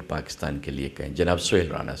لیے اور پاکستان کے لیے کہیں. جناب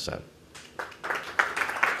سہیل رانا صاحب.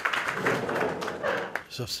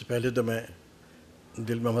 سب سے پہلے تو میں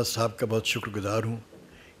دل محمد صاحب کا بہت شکر گزار ہوں.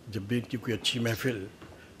 جب بھی ان کی کوئی اچھی محفل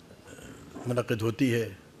منعقد ہوتی ہے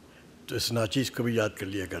تو اس ناچیز کو بھی یاد کر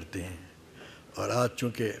لیا کرتے ہیں. اور آج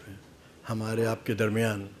چونکہ ہمارے آپ کے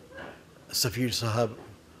درمیان سفیر صاحب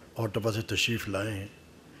اوٹوا سے تشریف لائے ہیں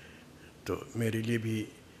تو میرے لیے بھی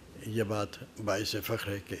یہ بات باعث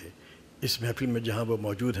فخر ہے کہ اس محفل میں جہاں وہ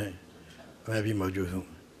موجود ہیں میں بھی موجود ہوں.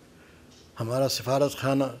 ہمارا سفارت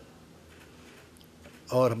خانہ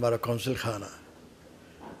اور ہمارا کونسل خانہ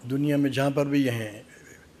دنیا میں جہاں پر بھی یہ ہیں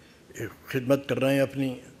خدمت کر رہے ہیں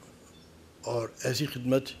اپنی, اور ایسی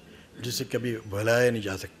خدمت جسے کبھی بھلایا نہیں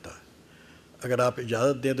جا سکتا. اگر آپ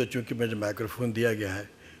اجازت دیں تو چونکہ مجھے مائکروفون دیا گیا ہے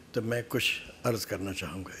تو میں کچھ عرض کرنا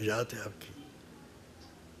چاہوں گا. اجازت ہے آپ کی؟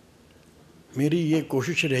 میری یہ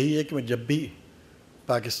کوشش رہی ہے کہ میں جب بھی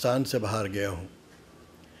پاکستان سے باہر گیا ہوں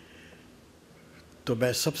تو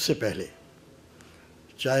میں سب سے پہلے،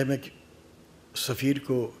 چاہے میں سفیر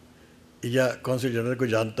کو یا کونسل جنرل کو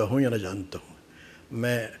جانتا ہوں یا نہ جانتا ہوں،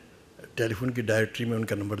 میں ٹیلی فون کی ڈائریکٹری میں ان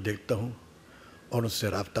کا نمبر دیکھتا ہوں اور ان سے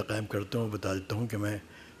رابطہ قائم کرتا ہوں، بتا دیتا ہوں کہ میں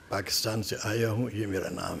پاکستان سے آیا ہوں، یہ میرا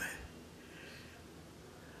نام ہے۔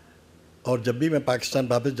 اور جب بھی میں پاکستان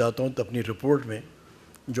واپس جاتا ہوں تو اپنی رپورٹ میں،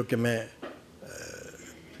 جو کہ میں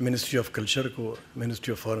منسٹری آف کلچر کو،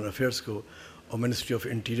 منسٹری آف فارن افیئرس کو اور منسٹری آف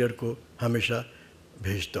انٹیریئر کو ہمیشہ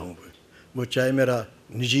بھیجتا ہوں، وہ چاہے میرا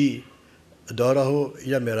نجی دورہ ہو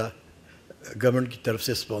یا میرا گورنمنٹ کی طرف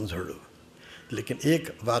سے اسپانسرڈ ہو۔ لیکن ایک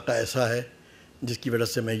واقعہ ایسا ہے جس کی وجہ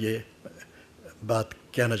سے میں یہ بات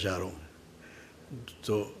کہنا چاہ رہا ہوں۔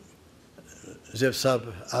 تو زیب صاحب،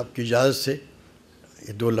 آپ کی اجازت سے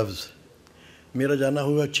یہ 2 لفظ، میرا جانا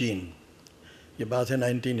ہوا چین، یہ بات ہے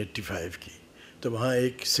 1985 کی۔ تو وہاں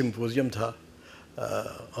ایک سمپوزیم تھا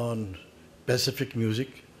آن پیسیفک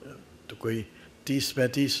میوزک، تو کوئی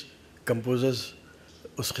 30-35 کمپوزرز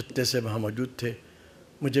اس خطے سے وہاں موجود تھے،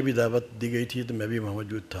 مجھے بھی دعوت دی گئی تھی تو میں بھی وہاں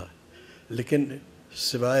موجود تھا۔ لیکن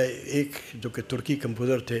سوائے ایک جو کہ ترکی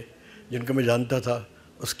کمپوزر تھے جن کو میں جانتا تھا،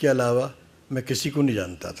 اس کے علاوہ میں کسی کو نہیں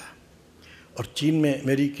جانتا تھا، اور چین میں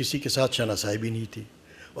میری کسی کے ساتھ شناسائی بھی نہیں تھی،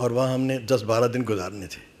 اور وہاں ہم نے 10-12 دن گزارنے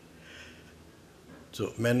تھے۔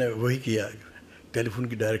 تو میں نے وہی کیا، ٹیلی فون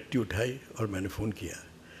کی ڈائریکٹری اٹھائی اور میں نے فون کیا،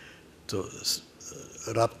 تو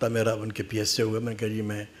رابطہ میرا ان کے پی ایس سے ہوا۔ میں نے کہا جی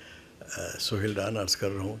میں سہیل ران عرض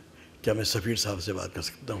کر رہا ہوں، کیا میں سفیر صاحب سے بات کر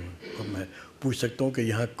سکتا ہوں اور میں پوچھ سکتا ہوں کہ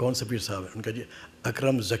یہاں کون سفیر صاحب ہیں؟ ان کا جی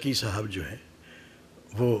اکرم ذکی صاحب جو ہیں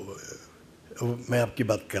وہ میں آپ کی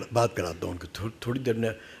بات کراتا ہوں ان کو۔ تھوڑی دیر میں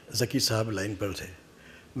ذکی صاحب لائن پر تھے۔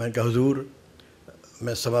 میں نے کہا حضور،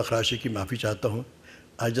 میں سبا خراشی کی معافی چاہتا ہوں،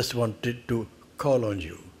 I just wanted to call on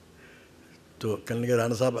you. تو کہنے لگے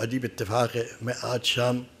رانا صاحب عجیب اتفاق ہے، میں آج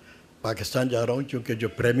شام پاکستان جا رہا ہوں کیونکہ جو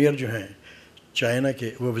پریمیئر جو ہیں چائنا کے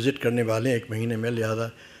وہ وزٹ کرنے والے ہیں 1 مہینے میں، لہذا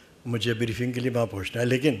مجھے بریفنگ کے لیے وہاں پہنچنا ہے،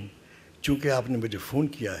 لیکن چونکہ آپ نے مجھے فون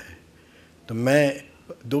کیا ہے تو میں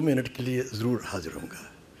 2 منٹ کے لیے ضرور حاضر ہوں گا۔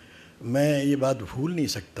 میں یہ بات بھول نہیں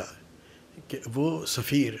سکتا کہ وہ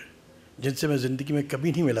سفیر جن سے میں زندگی میں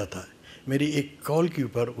کبھی نہیں ملا تھا، میری ایک کال کے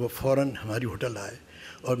اوپر وہ فوراً ہماری ہوٹل آئے،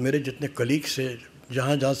 اور میرے جتنے کلیگ سے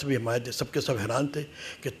جہاں سے بھی ہم آئے تھے سب کے سب حیران تھے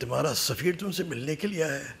کہ تمہارا سفیر تم سے ملنے کے لیے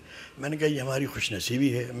آیا ہے۔ میں نے کہا یہ ہماری خوش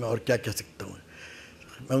نصیبی ہے، میں اور کیا کہہ سکتا ہوں۔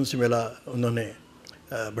 میں ان سے ملا، انہوں نے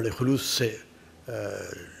بڑے خلوص سے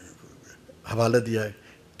حوالہ دیا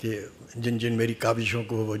کہ جن جن میری کاوشوں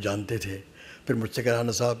کو وہ جانتے تھے۔ پھر مجھ سے کہا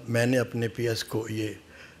رانا صاحب، میں نے اپنے پی ایس کو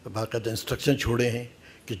یہ باقاعدہ انسٹرکشن چھوڑے ہیں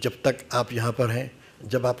کہ جب تک آپ یہاں پر ہیں،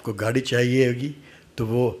 جب آپ کو گاڑی چاہیے ہوگی تو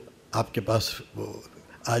وہ آپ کے پاس وہ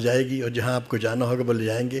آ جائے گی، اور جہاں آپ کو جانا ہوگا وہ لے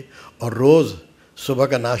جائیں گے، اور روز صبح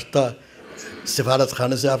کا ناشتہ سفارت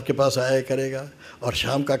خانے سے آپ کے پاس آیا کرے گا، اور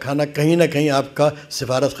شام کا کھانا کہیں نہ کہیں آپ کا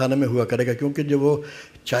سفارت خانے میں ہوا کرے گا، کیونکہ جو وہ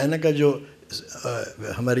چائنا کا جو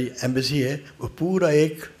ہماری ایمبیسی ہے وہ پورا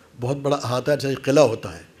ایک بہت بڑا احاطہ جیسے قلعہ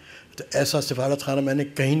ہوتا ہے، تو ایسا سفارت خانہ میں نے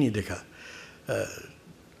کہیں نہیں دیکھا۔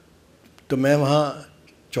 تو میں وہاں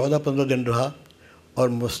 14-15 دن رہا، اور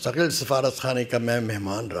مستقل سفارت خانے کا میں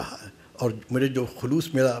مہمان رہا، اور مجھے جو خلوص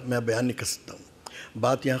میرا میں بیان نہیں کر سکتا ہوں۔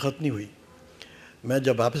 بات یہاں ختم نہیں ہوئی، میں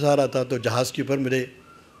جب واپس آ رہا تھا تو جہاز کے اوپر میرے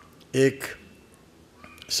ایک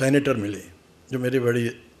سینیٹر ملے جو میرے بڑے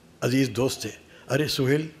عزیز دوست تھے۔ ارے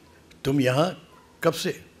سہیل، تم یہاں کب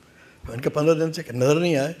سے؟ میں نے کہا 15 دن سے۔ نظر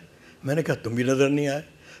نہیں آئے۔ میں نے کہا تم بھی نظر نہیں آئے۔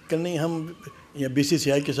 کہ نہیں، ہم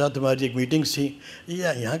BCCI کے ساتھ ہماری ایک میٹنگس تھی،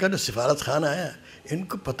 یہاں کا جو سفارت خانہ ہے ان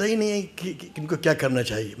کو پتہ ہی نہیں ہے کہ ان کو کیا کرنا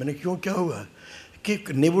چاہیے۔ میں نے کیوں، کیا ہوا؟ کہ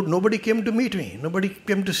nobody came to meet me, nobody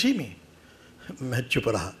came to see me۔ میں چپ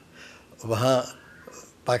رہا۔ وہاں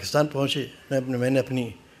پاکستان پہنچے، میں نے اپنی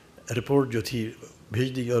رپورٹ جو تھی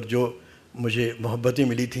بھیج دی، اور جو مجھے محبتیں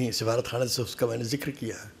ملی تھیں سفارت خانے سے اس کا میں نے ذکر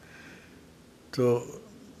کیا۔ تو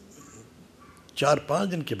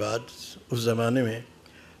 4-5 دن کے بعد اس زمانے میں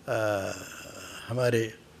ہمارے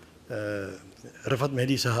رفعت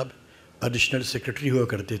مہدی صاحب ایڈیشنل سیکرٹری ہوا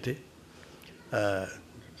کرتے تھے،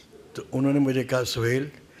 تو انہوں نے مجھے کہا سہیل،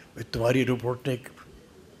 تمہاری رپورٹ نے ایک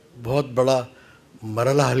بہت بڑا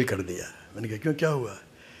مرحلہ حل کر دیا۔ میں نے کہا کیوں، کیا ہوا؟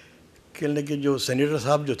 کہنے لگے جو سینیٹر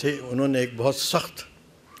صاحب جو تھے انہوں نے ایک بہت سخت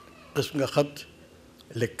قسم کا خط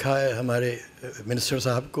لکھا ہے ہمارے منسٹر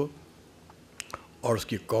صاحب کو، اور اس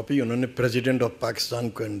کی کاپی انہوں نے پریزیڈنٹ آف پاکستان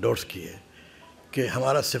کو انڈورس کی ہے کہ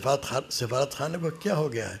ہمارا سفارت خانے کو کیا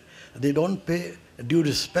ہو گیا ہے، they don't pay due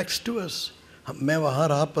respects to اس۔ میں وہاں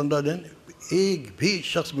رہا 15 دن، ایک بھی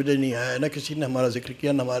شخص مجھے نہیں آیا، نہ کسی نے ہمارا ذکر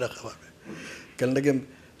کیا، نہ ہمارا خبر ہے۔ کہنے لگے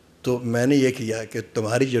تو میں نے یہ کیا کہ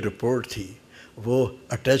تمہاری جو رپورٹ تھی وہ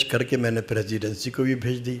اٹیچ کر کے میں نے پریزیڈنسی کو بھی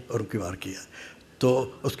بھیج دی اور ان کی مار کیا.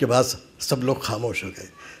 تو اس کے بعد سب لوگ خاموش ہو گئے.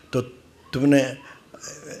 تو تم نے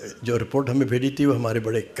جو رپورٹ ہمیں بھیجی تھی وہ ہمارے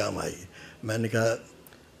بڑے کام آئی. میں نے کہا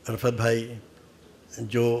رفعت بھائی,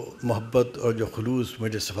 جو محبت اور جو خلوص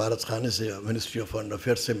مجھے سفارت خانے سے منسٹری آف فارن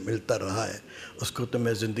افیئر سے ملتا رہا ہے اس کو تو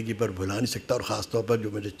میں زندگی پر بھلا نہیں سکتا, اور خاص طور پر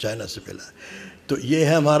جو مجھے چائنا سے ملا ہے. تو یہ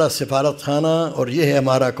ہے ہمارا سفارت خانہ اور یہ ہے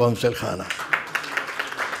ہمارا کونسل خانہ.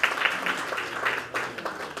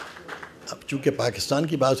 اب چونکہ پاکستان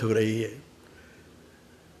کی بات ہو رہی ہے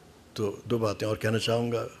تو دو باتیں اور کہنا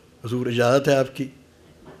چاہوں گا. حضور اجازت ہے آپ کی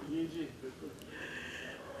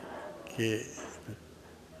کہ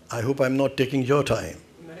I hope I'm not taking your time.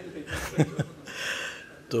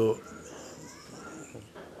 تو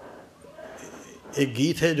ایک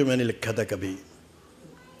گیت ہے جو میں نے لکھا تھا, کبھی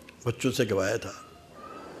بچوں سے گوایا تھا,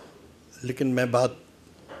 لیکن میں بات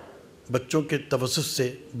بچوں کے توسط سے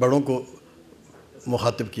بڑوں کو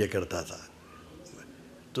مخاطب کیا کرتا تھا.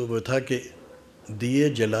 تو وہ تھا کہ دیے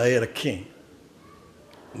جلائے رکھیں,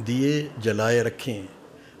 دیے جلائے رکھیں,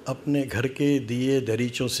 اپنے گھر کے دیے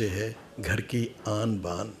دریچوں سے ہے گھر کی آن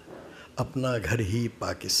بان, اپنا گھر ہی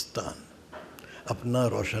پاکستان, اپنا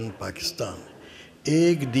روشن پاکستان.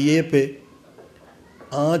 ایک دیے پہ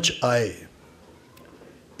آنچ آئے,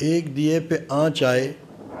 ایک دیے پہ آنچ آئے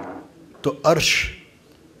تو عرش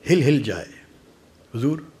ہل ہل جائے.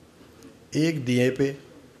 حضور, ایک دیے پہ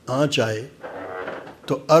آنچ آئے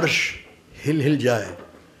تو عرش ہل ہل جائے,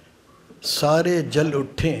 سارے جل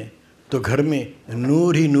اٹھیں تو گھر میں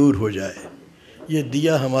نور ہی نور ہو جائے. یہ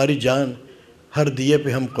دیا ہماری جان, ہر دیے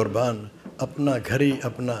پہ ہم قربان, اپنا گھر ہی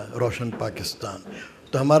اپنا روشن پاکستان.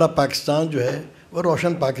 تو ہمارا پاکستان جو ہے وہ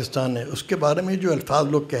روشن پاکستان ہے. اس کے بارے میں جو الفاظ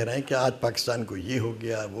لوگ کہہ رہے ہیں کہ آج پاکستان کو یہ ہو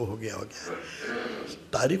گیا, وہ ہو گیا,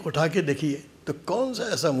 تاریخ اٹھا کے دیکھیے تو کون سا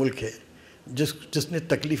ایسا ملک ہے جس نے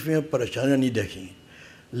تکلیفیں اور پریشانیاں نہیں دیکھیں.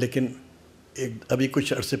 لیکن ابھی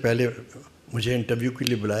کچھ عرصے پہلے مجھے انٹرویو کے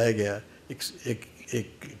لیے بلایا گیا,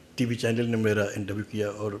 ایک ٹی وی چینل نے میرا انٹرویو کیا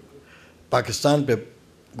اور پاکستان پہ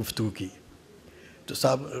گفتگو کی. تو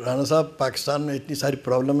رانا صاحب, پاکستان میں اتنی ساری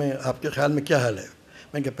پرابلم ہیں, آپ کے خیال میں کیا حال ہے؟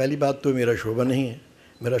 میں نے کہا پہلی بات تو میرا شعبہ نہیں ہے,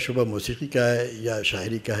 میرا شعبہ موسیقی کا ہے یا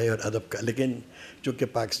شاعری کا ہے اور ادب کا, لیکن چونکہ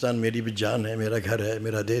پاکستان میری بھی جان ہے, میرا گھر ہے,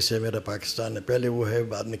 میرا دیش ہے, میرا پاکستان ہے. پہلے وہ ہے,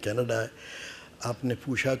 بعد میں کینیڈا ہے. آپ نے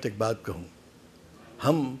پوچھا تو ایک بات کہوں,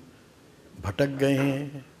 ہم بھٹک گئے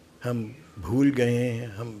ہیں, ہم بھول گئے ہیں,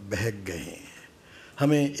 ہم بہک گئے ہیں.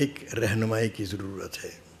 ہمیں ایک رہنمائی کی ضرورت ہے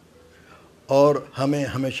اور ہمیں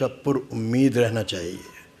ہمیشہ پر امید رہنا چاہیے.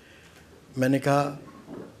 میں نے کہا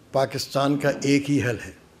پاکستان کا ایک ہی حل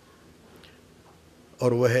ہے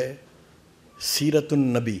اور وہ ہے سیرت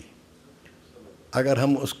النبی. اگر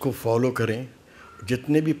ہم اس کو فالو کریں,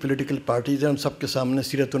 جتنے بھی پولیٹیکل پارٹیز ہیں ان سب کے سامنے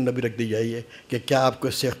سیرت النبی رکھ دی جائیے کہ کیا آپ کو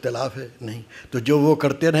اس سے اختلاف ہے؟ نہیں. تو جو وہ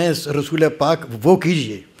کرتے رہیں رسول پاک وہ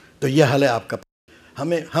کیجئے, تو یہ حل ہے آپ کا.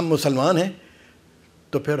 ہم مسلمان ہیں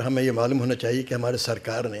تو پھر ہمیں یہ معلوم ہونا چاہیے کہ ہمارے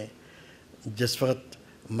سرکار نے جس وقت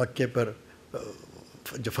مکے پر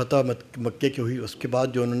جو فتح مکے کی ہوئی, اس کے بعد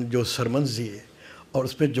جو انہوں نے جو سرمنز دیے اور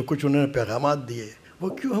اس میں جو کچھ انہوں نے پیغامات دیے, وہ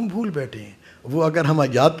کیوں ہم بھول بیٹھے ہیں؟ وہ اگر ہم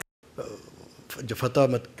یاد جو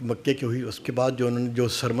فتح مکے کی ہوئی, اس کے بعد جو انہوں نے جو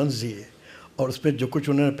سرمنز دیے اور اس میں جو کچھ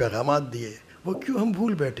انہوں نے پیغامات دیے, وہ کیوں ہم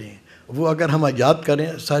بھول بیٹھے ہیں؟ وہ اگر ہم یاد کریں,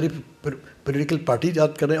 ساری پولیٹیکل پارٹیز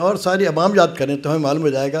یاد کریں اور ساری عوام یاد کریں, تو ہمیں معلوم ہو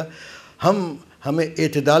جائے گا ہمیں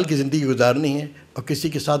اعتدال کی زندگی گزارنی ہے اور کسی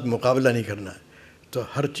کے ساتھ مقابلہ نہیں کرنا ہے. تو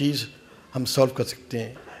ہر چیز ہم سولو کر سکتے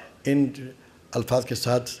ہیں. ان الفاظ کے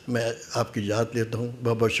ساتھ میں آپ کی اجازت لیتا ہوں.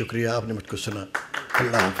 بہت بہت شکریہ, آپ نے مجھ کو سنا.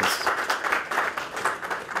 اللہ حافظ.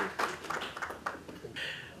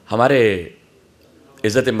 ہمارے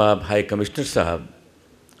عزت مآب ہائی کمشنر صاحب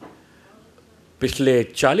پچھلے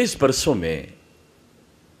 40 برسوں میں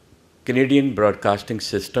کینیڈین براڈ کاسٹنگ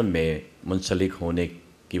سسٹم میں منسلک ہونے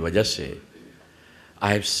کی وجہ سے I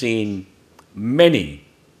have seen many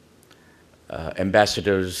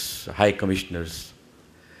ambassadors, high commissioners.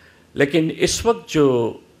 لیکن اس وقت جو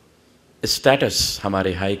اسٹیٹس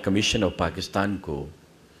ہمارے ہائی کمیشن آف پاکستان کو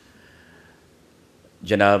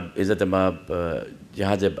جناب عزت مآب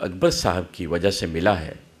جہاز اکبر صاحب کی وجہ سے ملا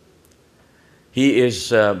ہے, he is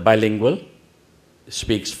bilingual,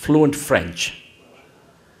 speaks fluent French,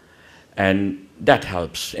 and that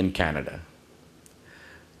helps in Canada.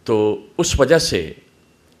 تو اس وجہ سے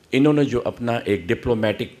انہوں نے جو اپنا ایک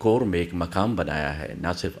ڈپلومیٹک کور میں ایک مقام بنایا ہے, نہ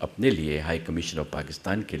صرف اپنے لیے ہائی کمیشن آف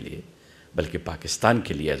پاکستان کے لیے بلکہ پاکستان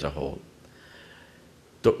کے لیے ایز اے ہول.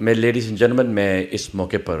 تو میں لیڈیز اینڈ جنٹلمین, میں اس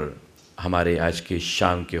موقع پر ہمارے آج کے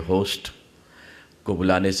شام کے ہوسٹ کو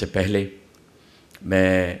بلانے سے پہلے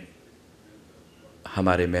میں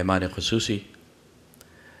ہمارے مہمان خصوصی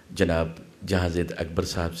जनाब जहांज़ेद अकबर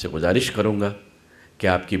साहब से गुजारिश करूँगा कि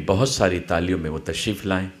आपकी बहुत सारी तालियों में वो तशरीफ़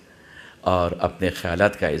लाएँ और अपने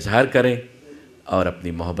ख़यालात का इजहार करें और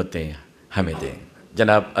अपनी मोहब्बतें हमें दें।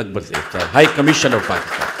 जनाब अकबर साहब, हाई कमीशन ऑफ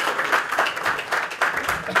पाकिस्तान।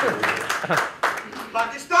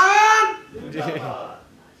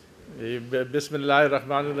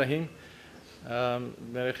 बिस्मिल्लाहिर्रहमानिर्रहीम।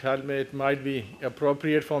 मेरे ख्याल में it might be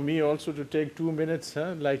appropriate for me also to take 2 minutes,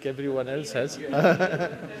 like everyone else has.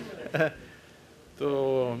 तो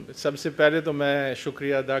सबसे पहले तो मैं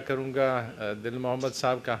शुक्रिया अदा करूँगा दिल मोहम्मद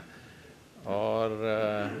साहब का, और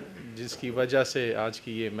जिसकी वजह से आज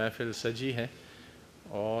की ये महफ़िल सजी है,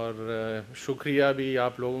 और शुक्रिया भी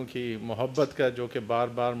आप लोगों की मोहब्बत का जो कि बार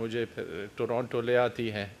बार मुझे टोरंटो ले आती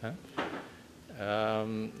है।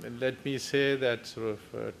 Let me say that sort of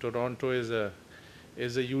Toronto is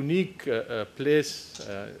a unique place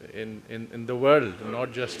in the world,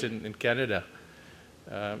 not just in Canada.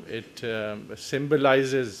 It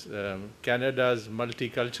symbolizes Canada's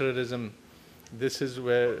multiculturalism. This is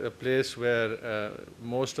a place where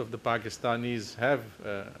most of the Pakistanis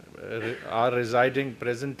are residing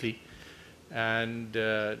presently and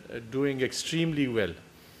doing extremely well.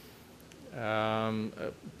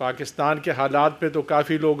 Pakistan के हालात पे तो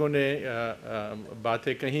काफ़ी लोगों ने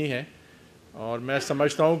बातें कही हैं, और मैं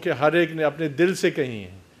समझता हूँ कि हर एक ने अपने दिल से कही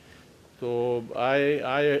हैं। तो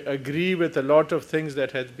I agree with a lot of things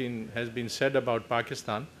that has been said about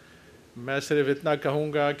Pakistan. मैं सिर्फ इतना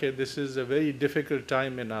कहूँगा कि this is a very difficult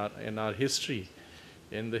time in our history,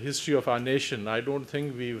 in the history of our nation. I don't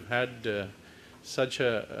think we've had such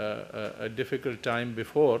a difficult time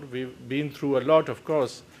before. We've been through a lot, of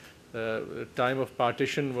course. The time of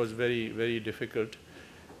partition was very, very difficult.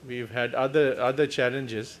 We've had other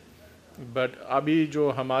challenges, but अभी जो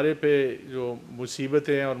हमारे पे जो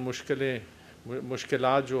मुसीबतें और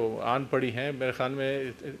मुश्किलात जो आन पड़ी हैं, मेरे ख्याल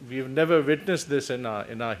में we've never witnessed this in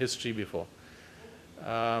our history before.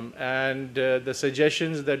 And the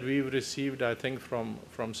suggestions that we've received, I think,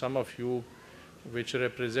 from some of you, which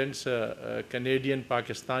represents a Canadian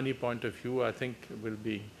Pakistani point of view, I think will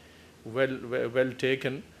be well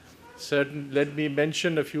taken. Let me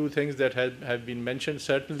mention a few things that have been mentioned.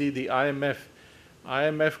 Certainly the IMF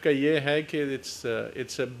का ये है कि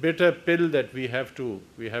it's a bitter pill that we have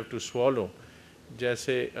to swallow.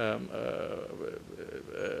 जैसे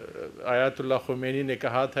Ayatollah Khomeini ने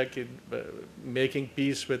कहा था कि making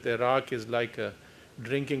peace with Iraq is like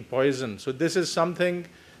drinking poison. So this is something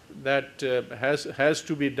that has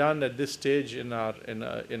to be done at this stage in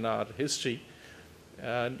our history.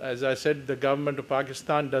 And as I said, the government of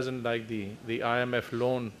Pakistan doesn't like the IMF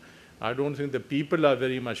loan. I don't think the people are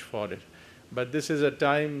very much for it. But this is a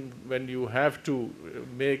time when you have to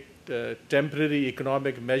make temporary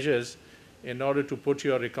economic measures in order to put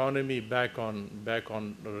your economy back on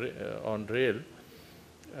rail.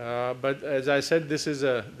 But as I said, this is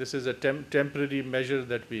a temporary measure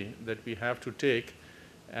that we have to take.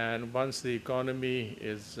 And once the economy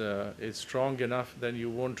is strong enough, then you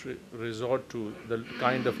won't resort to the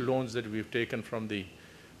kind of loans that we've taken from the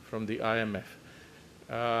IMF.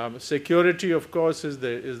 Security, of course, is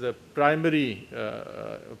the primary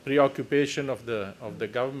preoccupation of the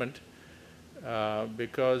government,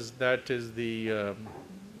 because that is the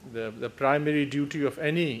primary duty of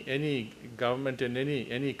any government in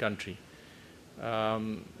any country.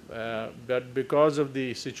 But because of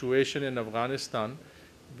the situation in Afghanistan,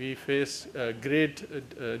 we face great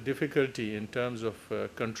difficulty in terms of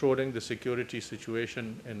controlling the security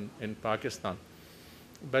situation in Pakistan.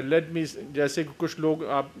 But let me, जैसे कि कुछ लोग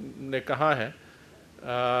आपने कहा है,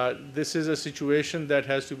 this is a situation that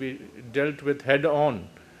has to be dealt with head on.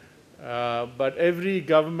 But every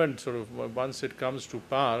government, sort of, once it comes to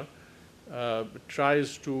power,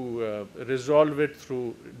 tries to resolve it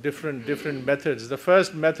through different methods. The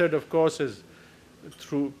first method, of course, is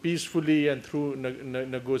through peacefully and through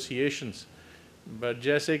negotiations. But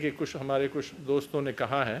जैसे कि हमारे कुछ दोस्तों ने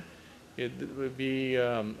कहा है,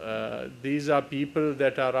 these are people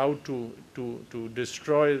that are out to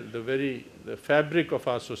destroy the fabric of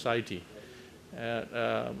our society.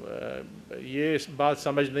 ये बात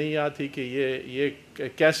समझ नहीं आती कि ये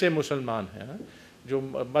कैसे मुसलमान हैं जो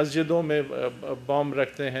मस्जिदों में बम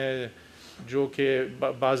रखते हैं, जो कि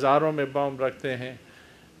बाज़ारों में बम रखते हैं.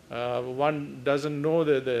 One doesn't know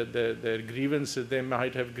their grievances. They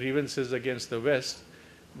might have grievances against the West.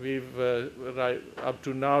 We've up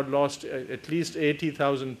to now lost at least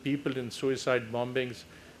 80,000 people in suicide bombings.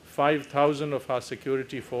 5,000 of our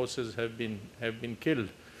security forces have been killed.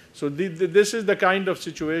 So this is the kind of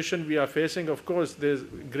situation we are facing. Of course, there's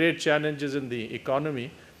great challenges in the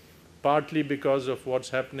economy, partly because of what's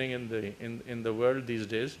happening in the world these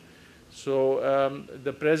days. So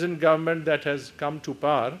the present government that has come to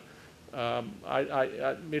power,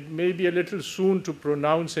 it may be a little soon to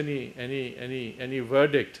pronounce any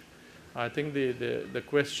verdict. I think the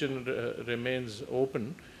question remains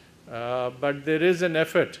open, but there is an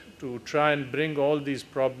effort to try and bring all these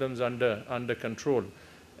problems under control.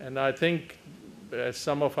 And I think, as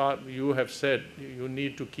some of you have said, you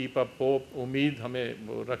need to keep up hope, उम्मीद हमें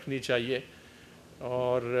वो रखनी चाहिए,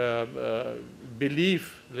 और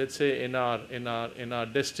belief, let's say, in our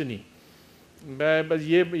destiny. मैं बस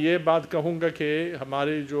ये बात कहूँगा कि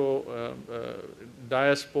हमारी जो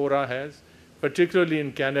diaspora है, particularly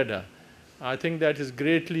in Canada, I think that is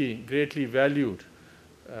greatly valued.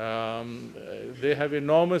 They have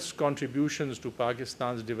enormous contributions to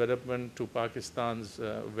Pakistan's development, to Pakistan's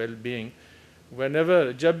well-being.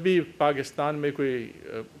 Whenever, जब भी पाकिस्तान में कोई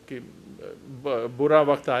बुरा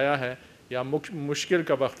वक्त आया है या मुश्किल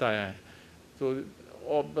का वक्त आया है, तो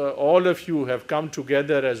all of you have come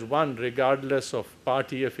together as one, regardless of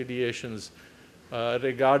party affiliations,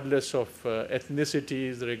 regardless of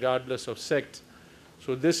ethnicities, regardless of sects.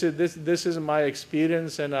 So this is my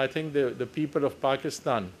experience, and I think the people of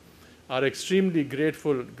Pakistan are extremely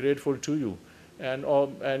grateful to you,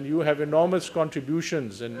 and you have enormous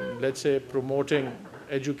contributions in, let's say, promoting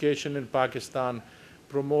education in Pakistan,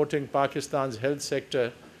 promoting Pakistan's health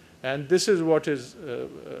sector, and this is what is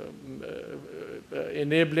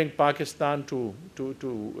enabling Pakistan to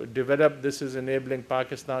develop. This is enabling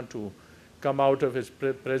Pakistan to come out of its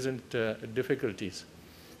present difficulties.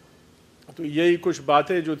 तो यही कुछ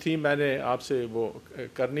बातें जो थी मैंने आपसे वो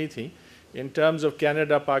करनी थी. In terms of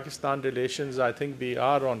Canada-Pakistan relations, I think we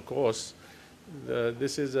are on course.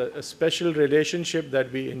 This is a special relationship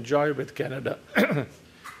that we enjoy with Canada.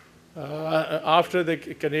 After the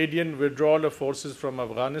Canadian withdrawal of forces from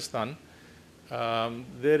Afghanistan,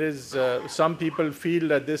 there is some people feel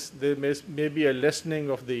that there may be a lessening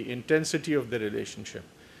of the intensity of the relationship.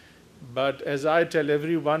 But as I tell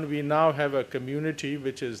everyone, we now have a community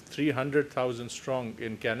which is 300,000 strong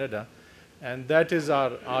in Canada, and that is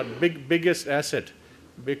our biggest asset.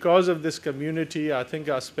 Because of this community, I think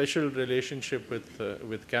our special relationship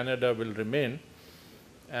with Canada will remain,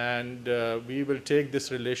 and we will take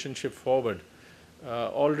this relationship forward.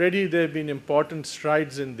 Already there have been important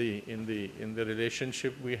strides in the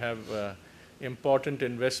relationship. We have important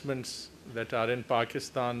investments that are in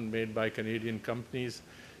Pakistan made by Canadian companies.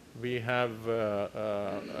 We have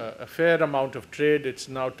a fair amount of trade. It's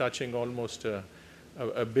now touching almost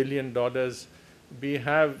 $1 billion. We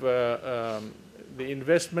have the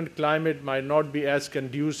investment climate might not be as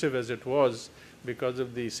conducive as it was because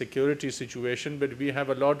of the security situation, but we have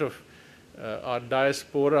a lot of our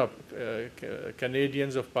diaspora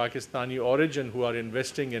Canadians of Pakistani origin who are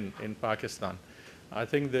investing in Pakistan. I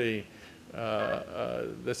think the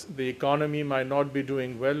economy might not be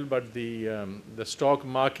doing well, but the stock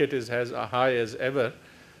market is as high as ever.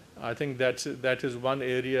 I think that is one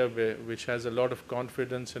area which has a lot of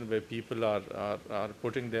confidence and where people are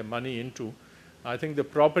putting their money into. I think the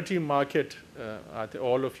property market,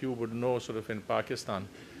 all of you would know sort of in Pakistan.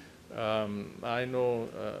 I know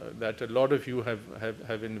that a lot of you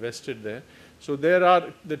have invested there. So there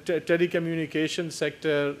are the telecommunication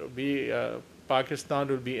sector. Pakistan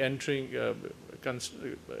will be entering,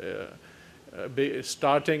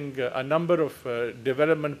 starting a number of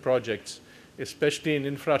development projects, especially in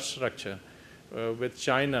infrastructure, with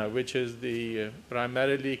China, which is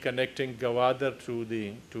primarily connecting Gwadar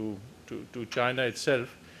to China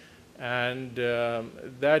itself, and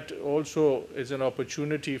that also is an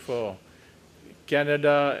opportunity for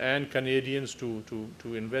Canada and Canadians to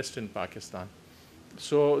invest in Pakistan.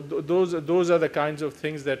 So those are the kinds of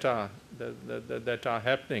things that are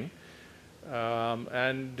happening,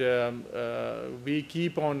 and we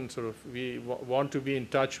keep on we want to be in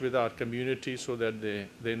touch with our community so that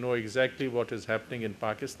they know exactly what is happening in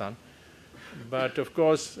Pakistan. But of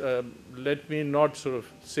course, let me not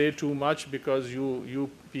say too much, because you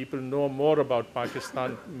people know more about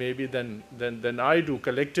Pakistan maybe than I do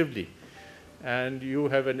collectively, and you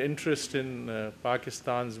have an interest in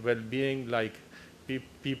Pakistan's well-being, like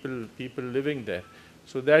people living there.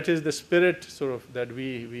 So that is the spirit that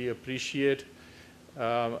we appreciate,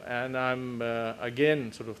 and I'm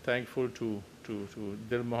again thankful to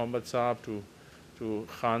Dil Mohammed Saab, to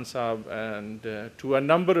Khan Saab, and to a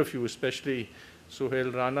number of you, especially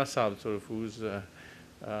Suhail Rana Saab, who's a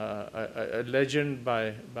legend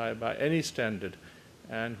by any standard,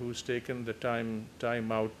 and who's taken the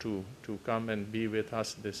time out to come and be with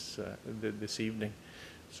us this evening.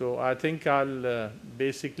 So I think I'll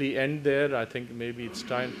basically end there. I think maybe it's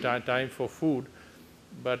time for food,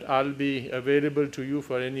 but I'll be available to you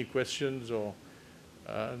for any questions or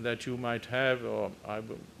that you might have. Or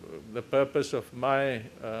the purpose of my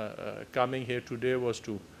coming here today was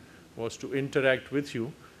to interact with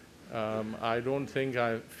you. I don't think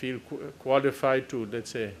I feel qualified to,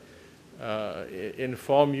 let's say,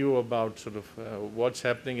 inform you about sort of what's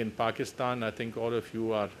happening in Pakistan. I think all of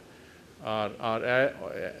you are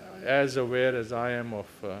as aware as I am of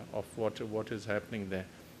what is happening there.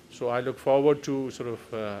 So I look forward to sort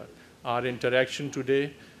of our interaction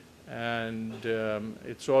today, and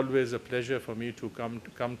it's always a pleasure for me to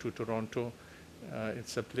come to Toronto.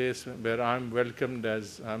 It's a place where I'm welcomed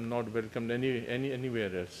as I'm not welcomed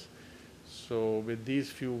anywhere else. So with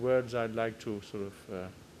these few words, I'd like to sort of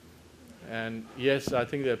and yes, I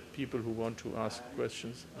think there are people who want to ask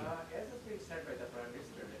questions. As has been said by the Prime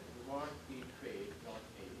Minister, that we want free trade, not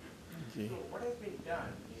aid. So what has been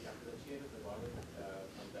done after the change of the government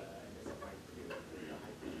from the NSA point of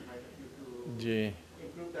view, to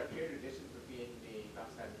improve the trade relations between the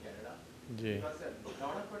Pakistan and Canada? Because a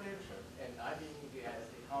lot of potential, and I being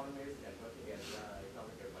as economist and working as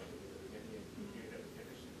economic advisor to the Indian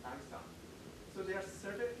Federation in Pakistan, so there are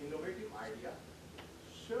certain innovative ideas.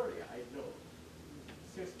 Surely, I know,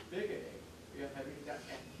 since beginning, we are having a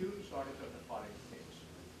huge shortage of the foreign exchange.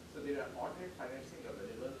 So there are alternate financing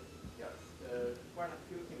available. There are quite a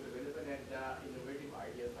few things available, and innovative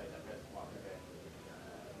ideas by the West Market and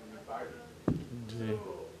Union Party.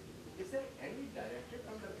 So is there any directive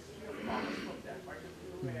from the Ministry of Commerce from that point of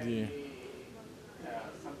view, and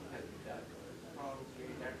something has been done from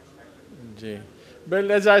that perspective?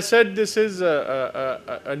 Well, as I said, this is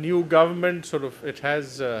a new government. Sort of, it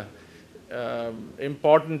has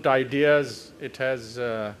important ideas. It has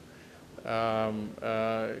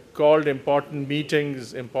called important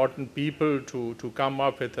meetings, important people to come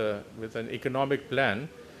up with an economic plan,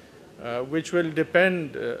 which will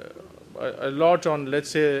depend a lot on,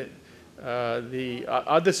 let's say, the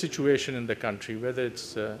other situation in the country, whether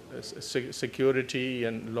it's security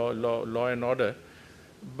and law and order.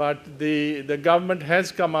 But the government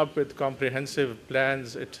has come up with comprehensive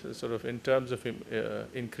plans sort of in terms of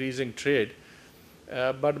increasing trade.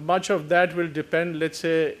 But much of that will depend, let's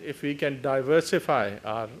say, if we can diversify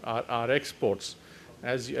our exports.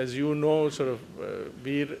 As you know, sort of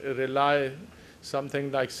we rely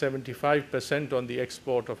something like 75% on the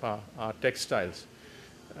export of our textiles.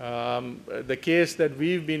 The case that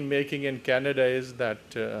we've been making in Canada is that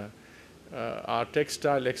our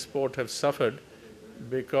textile export have suffered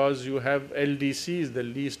because you have LDCs, the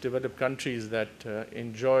least developed countries, that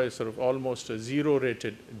enjoy sort of almost a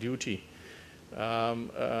zero-rated duty.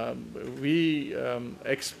 We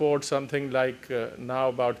export something like now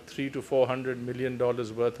about $300 to $400 million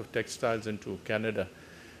worth of textiles into Canada.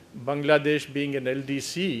 Bangladesh being an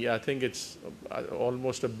LDC, I think it's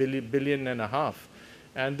almost $1.5 billion.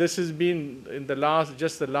 And this has been in the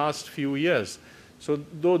last few years. So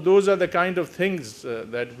those are the kind of things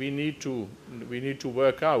that we need to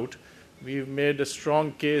work out. We've made a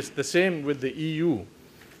strong case. The same with the EU.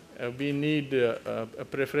 We need a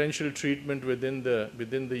preferential treatment within the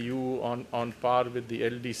EU on par with the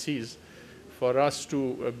LDCs for us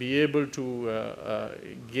to be able to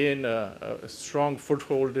gain a strong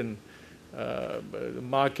foothold in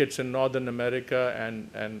markets in Northern America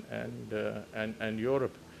and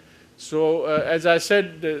Europe. So as I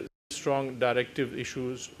said, strong directive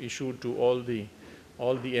issued to all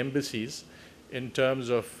the embassies in terms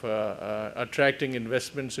of attracting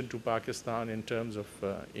investments into Pakistan, in terms of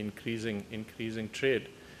increasing trade.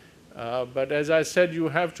 But as I said, you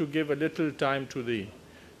have to give a little time to the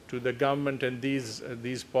government and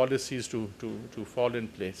these policies to fall in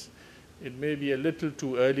place. It may be a little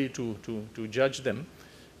too early to judge them.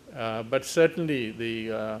 But certainly,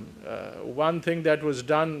 the one thing that was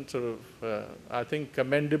done, sort of, I think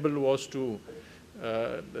commendable, was to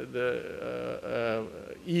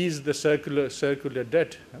ease the circular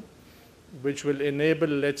debt, which will enable,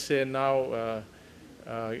 let's say now,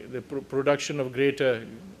 the production of greater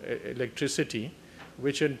electricity,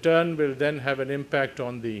 which in turn will then have an impact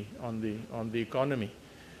on the economy.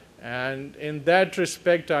 And in that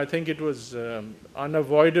respect, I think it was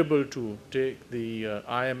unavoidable to take the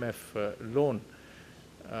IMF loan.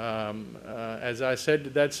 As I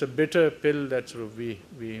said, that's a bitter pill that sort of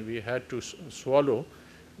we had to swallow,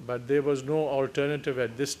 but there was no alternative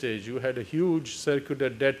at this stage. You had a huge circular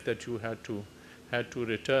debt that you had to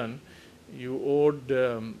return. You owed,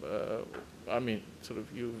 I mean, sort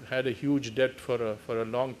of, you had a huge debt for a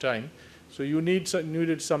long time. So you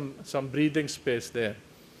needed some breathing space there.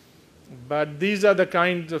 But these are the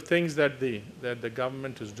kinds of things that the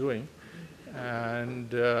government is doing,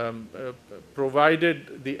 and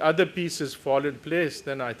provided the other pieces fall in place,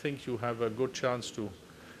 then I think you have a good chance to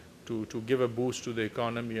give a boost to the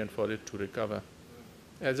economy and for it to recover.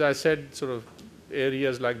 As I said, sort of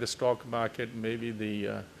areas like the stock market, maybe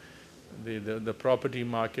the property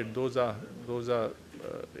market, those are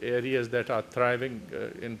areas that are thriving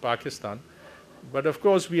in Pakistan. But of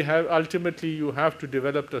course, ultimately you have to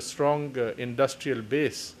develop a strong industrial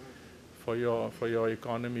base for your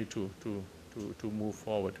economy to move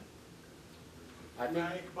forward.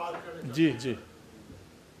 जी जी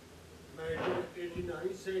मैं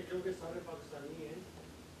 89 से, क्योंकि सारे पाकिस्तानी हैं,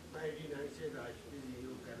 मैं 89 से राष्ट्रीय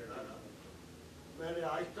Canada रहा, मैंने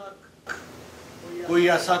आज तक कोई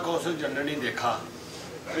ऐसा कौंसल जनरल नहीं देखा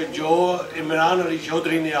कि जो इमरान अली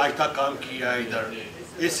चौधरी ने आज तक काम किया है इधर।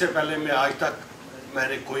 इससे पहले मैं आज तक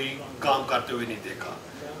मैंने कोई काम करते हुए नहीं देखा।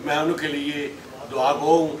 मैं उनके लिए दुआ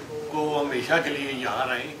गो हूँ को हमेशा के लिए यहाँ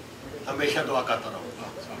रहें, हमेशा दुआ करता रहूँगा।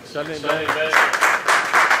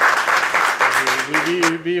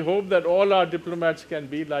 We hope that all our diplomats can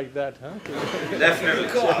be like that, huh? Definitely.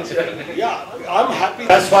 Yeah, I'm happy.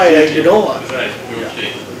 That's why, you know.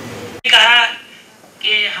 कहा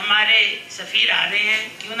कि हमारे सफ़ीर आ रहे हैं,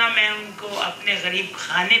 क्यों ना मैं उनको अपने गरीब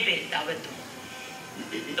खाने पे दावत दूँ।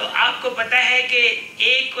 तो आपको पता है कि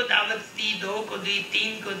एक को दावत दी, दो को दी,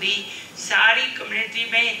 तीन को दी, सारी कम्युनिटी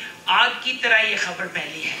में आग की तरह ये खबर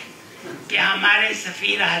फैली है कि हमारे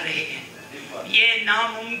सफ़ीर आ रहे हैं। ये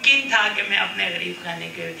नामुमकिन था कि मैं अपने गरीब खाने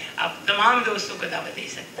के आप तमाम दोस्तों को दावत दे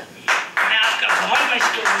सकता। मैं आपका बहुत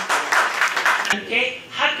मशहूर हूँ उनके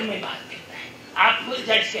हक में बात करता है। आप खुद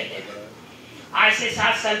जज कर लेते। आज से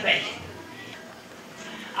 7 साल पहले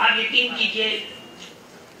आप यकीन कीजिए,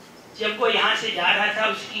 जब वो यहाँ से जा रहा था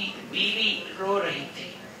उसकी बीवी रो रही थी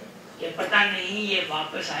कि पता नहीं ये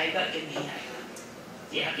वापस आएगा कि नहीं आएगा।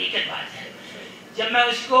 ये हकीकत बात है। जब मैं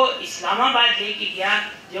उसको इस्लामाबाद लेके गया,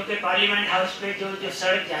 जो कि पार्लियामेंट हाउस पे जो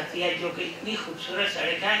सड़क जाती है, जो कि इतनी खूबसूरत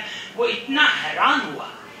सड़क है, वो इतना हैरान हुआ।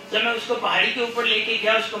 जब मैं उसको पहाड़ी के ऊपर लेके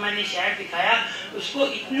गया, उसको मैंने शहर दिखाया, उसको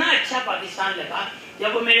इतना अच्छा पाकिस्तान लगा।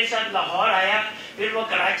 जब वो मेरे साथ लाहौर आया, फिर वो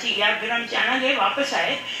कराची गया, फिर हम चाइना गए, वापस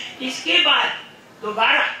आए। इसके बाद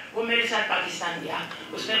दोबारा वो मेरे साथ पाकिस्तान गया,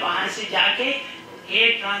 उसने वहाँ से जाके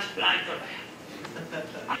हेयर ट्रांसप्लांट करवाया।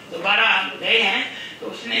 दोबारा हम गए हैं तो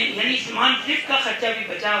उसने यानी तमाम ट्रिप का खर्चा भी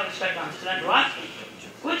बचा और उसका ट्रांसप्लांट हुआ।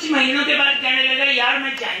 कुछ महीनों के बाद कहने लगा, यार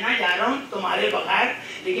मैं चाइना जा रहा हूँ तुम्हारे बगैर,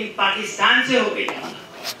 लेकिन पाकिस्तान से होके जाऊंगा।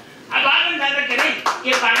 अब आप अंदाजा करें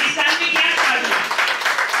कि पाकिस्तान में क्या प्रॉब्लम है।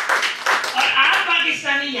 और आप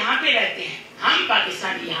पाकिस्तानी यहाँ पे रहते हैं, हम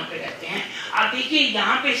पाकिस्तानी यहाँ पे रहते हैं। आप देखिए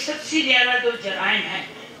यहाँ पे सबसे ज्यादा जो जराइम है,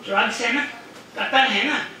 ड्रग्स है ना, कत्ल है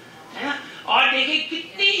ना, है ना, और देखिए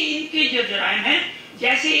कितनी इनके जो जराइम है,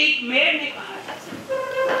 जैसे एक मेयर ने कहा था।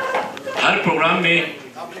 हर प्रोग्राम में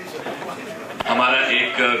हमारा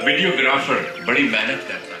एक वीडियोग्राफर बड़ी मेहनत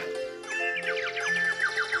करता है।